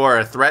terrorist. You are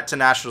a threat to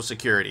national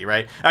security,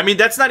 right? I mean,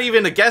 that's not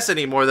even a guess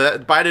anymore.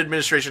 The Biden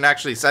administration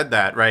actually said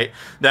that, right?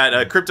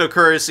 That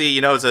cryptocurrency,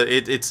 you know,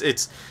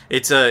 it's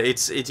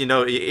you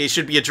know, it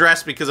should be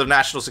addressed because of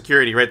national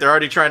security, right? They're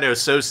already trying to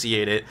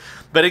associate it,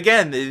 but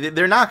again,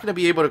 they're not going to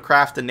be able to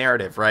craft a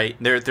narrative,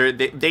 right?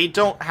 They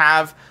don't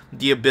have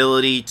the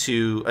ability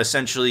to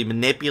essentially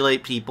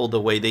manipulate people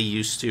the way they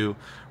used to.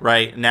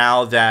 Right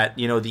now that,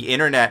 you know, the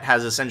internet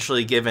has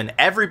essentially given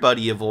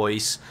everybody a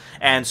voice,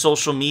 and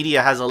social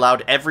media has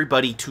allowed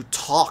everybody to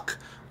talk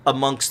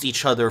amongst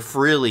each other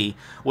freely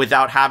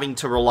without having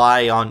to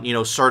rely on, you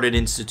know, certain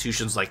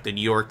institutions like the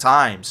New York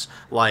Times,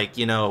 like,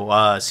 you know,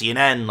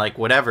 CNN, like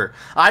whatever.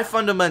 I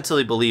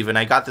fundamentally believe, and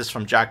I got this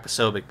from Jack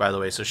Posobiec, by the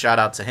way, so shout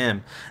out to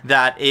him,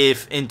 that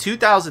if in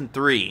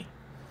 2003,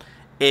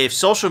 if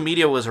social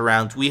media was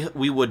around,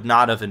 we would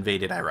not have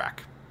invaded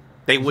Iraq.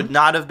 They would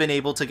not have been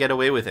able to get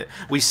away with it.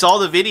 We saw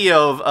the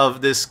video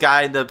of this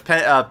guy in the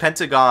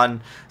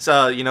Pentagon,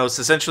 you know,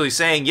 essentially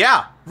saying,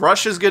 yeah,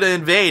 Russia's going to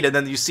invade. And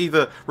then you see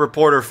the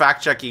reporter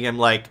fact-checking him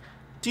like,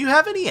 do you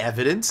have any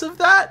evidence of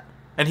that?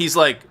 And he's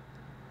like,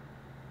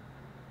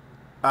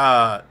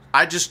 I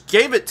just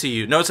gave it to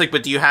you. No, it's like,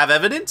 but do you have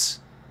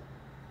evidence?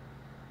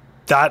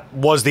 That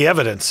was the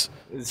evidence.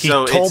 He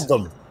told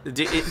them.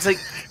 It's like...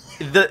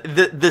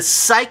 The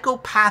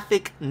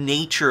psychopathic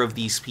nature of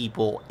these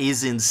people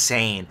is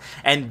insane.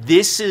 And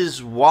this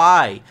is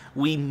why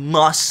we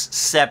must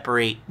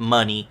separate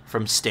money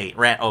from state.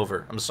 Rant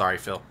over. I'm sorry,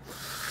 Phil.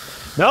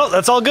 No,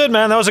 that's all good,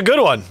 man. That was a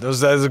good one. That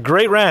was a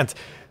great rant.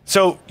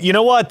 So, you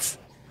know what?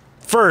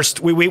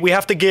 First, we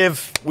have to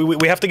give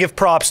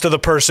props to the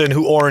person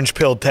who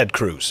orange-pilled Ted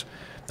Cruz.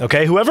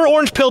 Okay? Whoever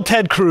orange-pilled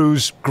Ted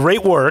Cruz,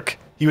 great work.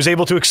 He was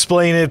able to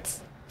explain it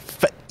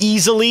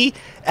easily,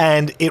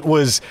 and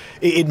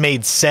it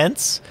made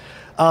sense.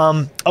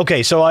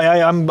 Okay, so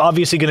I'm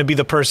obviously going to be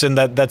the person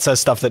that says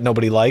stuff that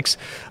nobody likes.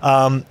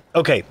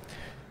 Okay,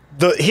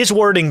 his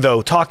wording,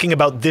 though, talking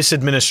about this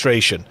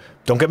administration,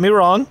 don't get me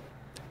wrong,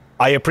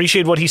 I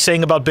appreciate what he's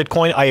saying about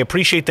Bitcoin. I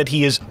appreciate that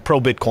he is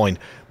pro-Bitcoin,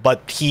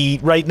 but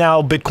right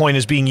now Bitcoin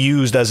is being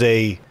used as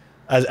a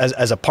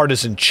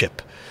partisan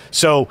chip.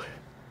 So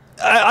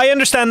I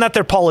understand that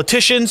they're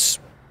politicians.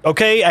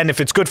 Okay, and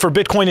if it's good for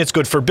Bitcoin, it's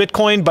good for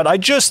Bitcoin. But I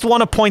just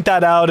want to point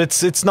that out.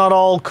 It's not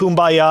all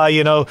kumbaya,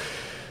 you know.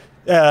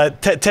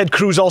 Ted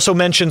Cruz also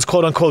mentions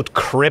 "quote unquote"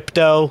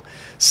 crypto,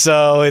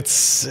 so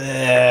it's you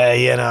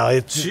know,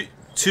 it's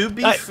to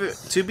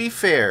be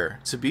fair,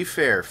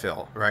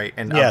 Phil, right?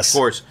 And yes, of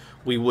course,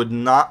 we would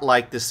not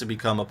like this to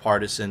become a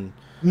partisan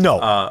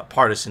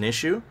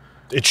issue.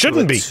 It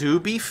shouldn't be. To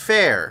be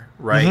fair,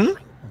 right?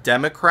 Mm-hmm.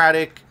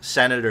 Democratic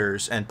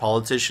senators and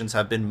politicians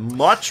have been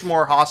much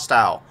more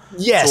hostile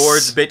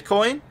towards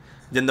Bitcoin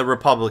than the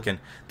Republican.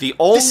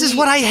 This is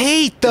what I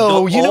hate,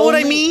 though. You know what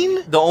I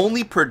mean? The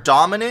only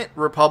predominant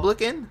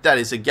Republican that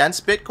is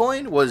against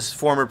Bitcoin was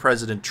former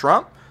President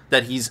Trump,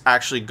 that he's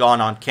actually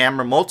gone on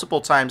camera multiple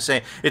times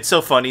saying, it's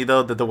so funny,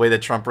 though, that the way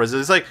that Trump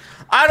is like,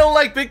 I don't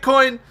like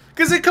Bitcoin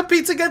because it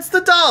competes against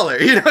the dollar.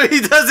 You know, he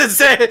doesn't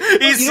say,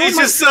 he's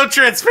just so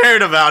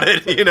transparent about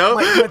it, you know?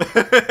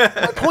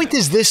 My point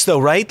is this, though,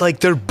 right? Like,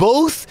 they're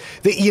both,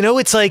 you know,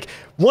 it's like,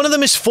 one of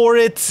them is for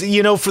it,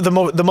 you know, for the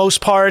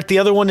most part. The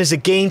other one is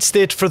against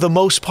it for the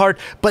most part.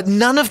 But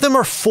none of them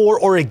are for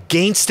or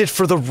against it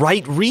for the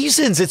right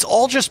reasons. It's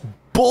all just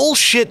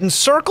bullshit and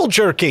circle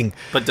jerking.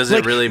 But does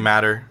it really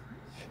matter?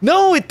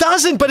 No, it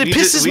doesn't, but it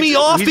pisses me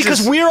off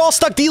because we're all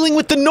stuck dealing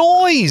with the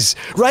noise,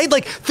 right?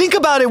 Like, think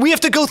about it. We have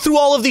to go through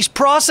all of these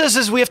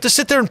processes. We have to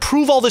sit there and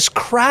prove all this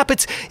crap.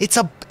 It's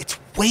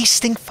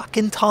wasting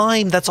fucking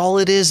time. That's all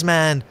it is,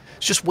 man.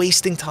 It's just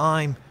wasting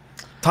time.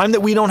 Time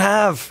that we don't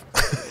have.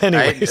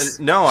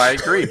 Anyways. I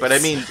agree. But I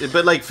mean,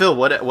 like, Phil,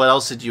 what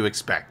else did you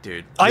expect,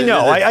 dude? I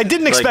know. I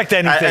didn't expect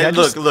anything.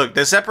 Look,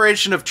 the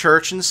separation of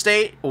church and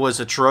state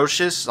was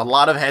atrocious. A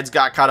lot of heads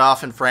got cut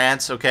off in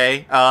France,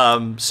 okay?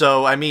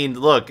 So, I mean,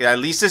 look, at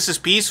least this is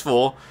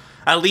peaceful.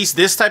 At least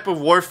this type of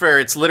warfare,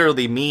 it's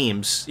literally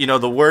memes. You know,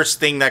 the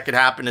worst thing that could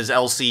happen is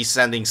LC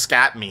sending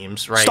scat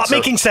memes, right? Stop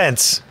making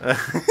sense.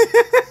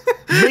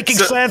 Making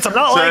sense. I'm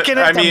not liking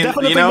it. I mean, I'm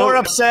definitely more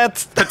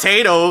upset.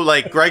 Potato,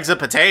 like Greg's a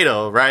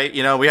potato, right?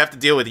 You know, we have to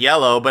deal with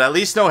yellow, but at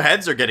least no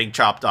heads are getting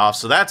chopped off,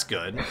 so that's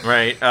good,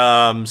 right?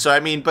 So I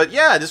mean, but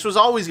yeah, this was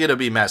always gonna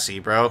be messy,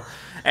 bro.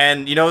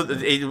 And you know,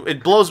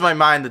 it blows my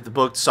mind that the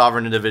book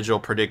Sovereign Individual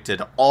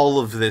predicted all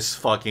of this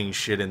fucking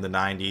shit in the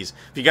 90s.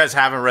 If you guys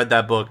haven't read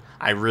that book,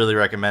 I really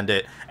recommend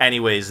it.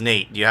 Anyways,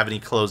 Nate, do you have any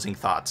closing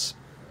thoughts?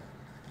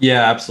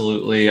 Yeah,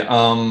 absolutely.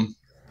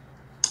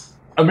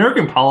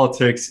 American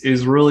politics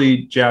is really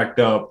jacked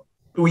up.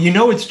 Well, you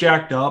know it's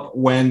jacked up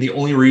when the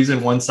only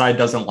reason one side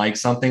doesn't like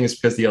something is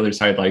because the other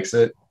side likes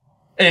it.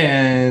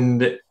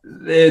 And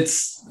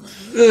it's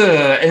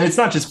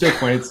not just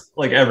Bitcoin, it's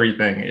like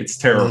everything. It's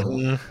terrible.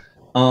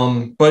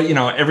 Mm-hmm. But you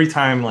know, every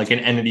time like an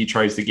entity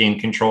tries to gain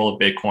control of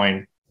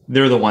Bitcoin,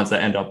 they're the ones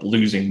that end up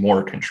losing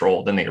more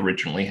control than they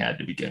originally had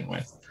to begin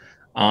with.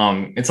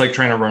 It's like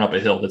trying to run up a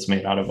hill that's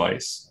made out of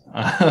ice.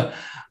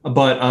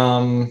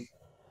 But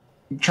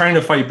trying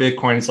to fight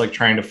Bitcoin is like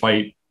trying to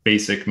fight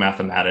basic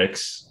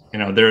mathematics. You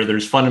know,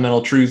 there's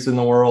fundamental truths in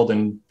the world,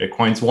 and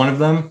Bitcoin's one of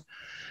them.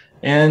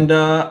 And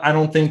I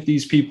don't think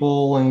these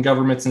people and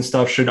governments and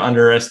stuff should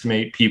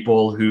underestimate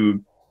people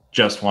who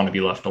just want to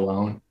be left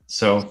alone.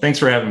 So thanks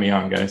for having me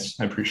on, guys.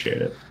 I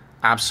appreciate it.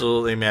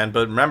 Absolutely, man.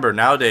 But remember,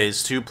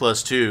 nowadays, 2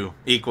 + 2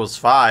 =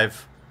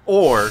 5.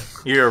 Or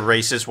you're a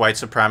racist white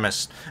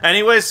supremacist.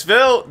 Anyways,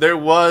 Phil, there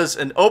was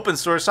an open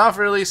source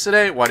software release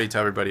today. Why don't you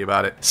tell everybody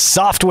about it?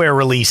 Software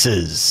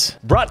releases.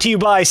 Brought to you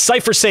by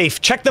CipherSafe.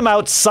 Check them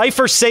out,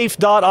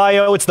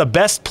 cyphersafe.io. It's the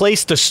best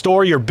place to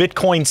store your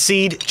Bitcoin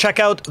seed. Check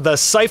out the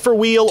Cypher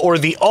Wheel or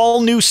the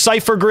all-new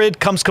Cypher Grid.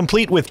 Comes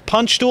complete with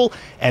punch tool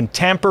and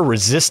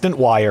tamper-resistant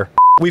wire.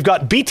 We've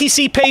got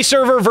BTC Pay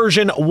Server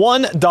version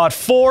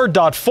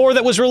 1.4.4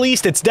 that was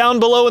released. It's down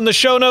below in the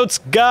show notes.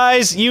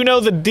 Guys, you know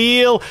the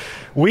deal.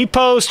 We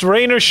post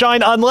rain or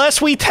shine unless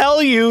we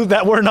tell you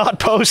that we're not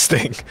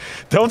posting.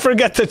 Don't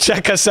forget to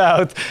check us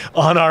out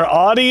on our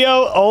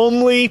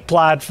audio-only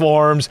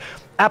platforms,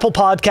 Apple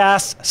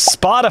Podcasts,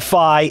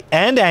 Spotify,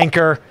 and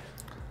Anchor.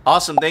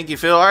 Awesome. Thank you,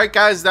 Phil. All right,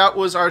 guys, that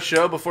was our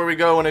show. Before we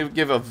go, I want to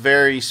give a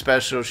very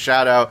special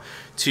shout-out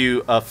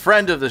to a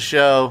friend of the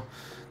show.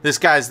 This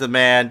guy's the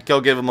man.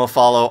 Go give him a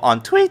follow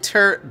on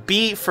Twitter,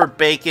 B for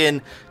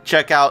Bacon.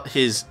 Check out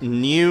his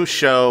new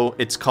show.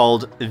 It's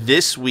called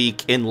This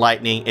Week in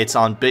Lightning. It's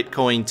on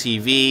Bitcoin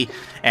TV,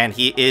 and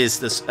he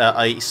is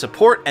a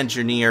support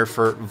engineer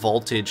for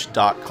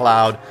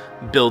Voltage.cloud,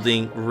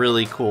 building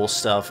really cool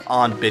stuff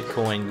on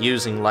Bitcoin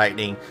using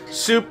Lightning.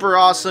 Super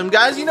awesome.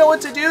 Guys, you know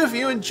what to do if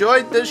you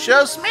enjoyed this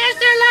show. Smash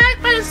that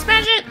like button,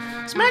 smash it.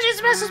 Smash it,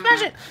 smash it,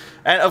 smash it.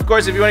 And, of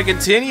course, if you want to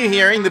continue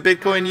hearing the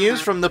Bitcoin news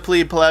from the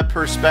plebe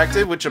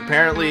perspective, which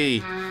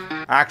apparently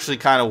actually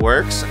kind of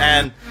works,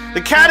 and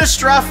the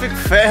catastrophic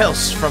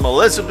fails from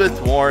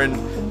Elizabeth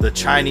Warren, the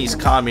Chinese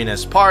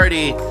Communist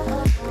Party,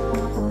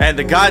 and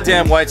the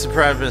goddamn white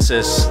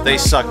supremacists, they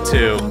suck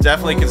too.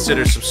 Definitely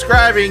consider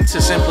subscribing to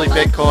Simply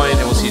Bitcoin, and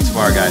we'll see you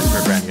tomorrow, guys,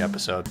 for a brand new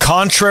episode.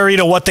 Contrary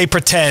to what they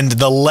pretend,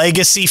 the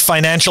legacy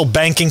financial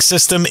banking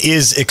system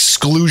is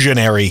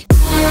exclusionary.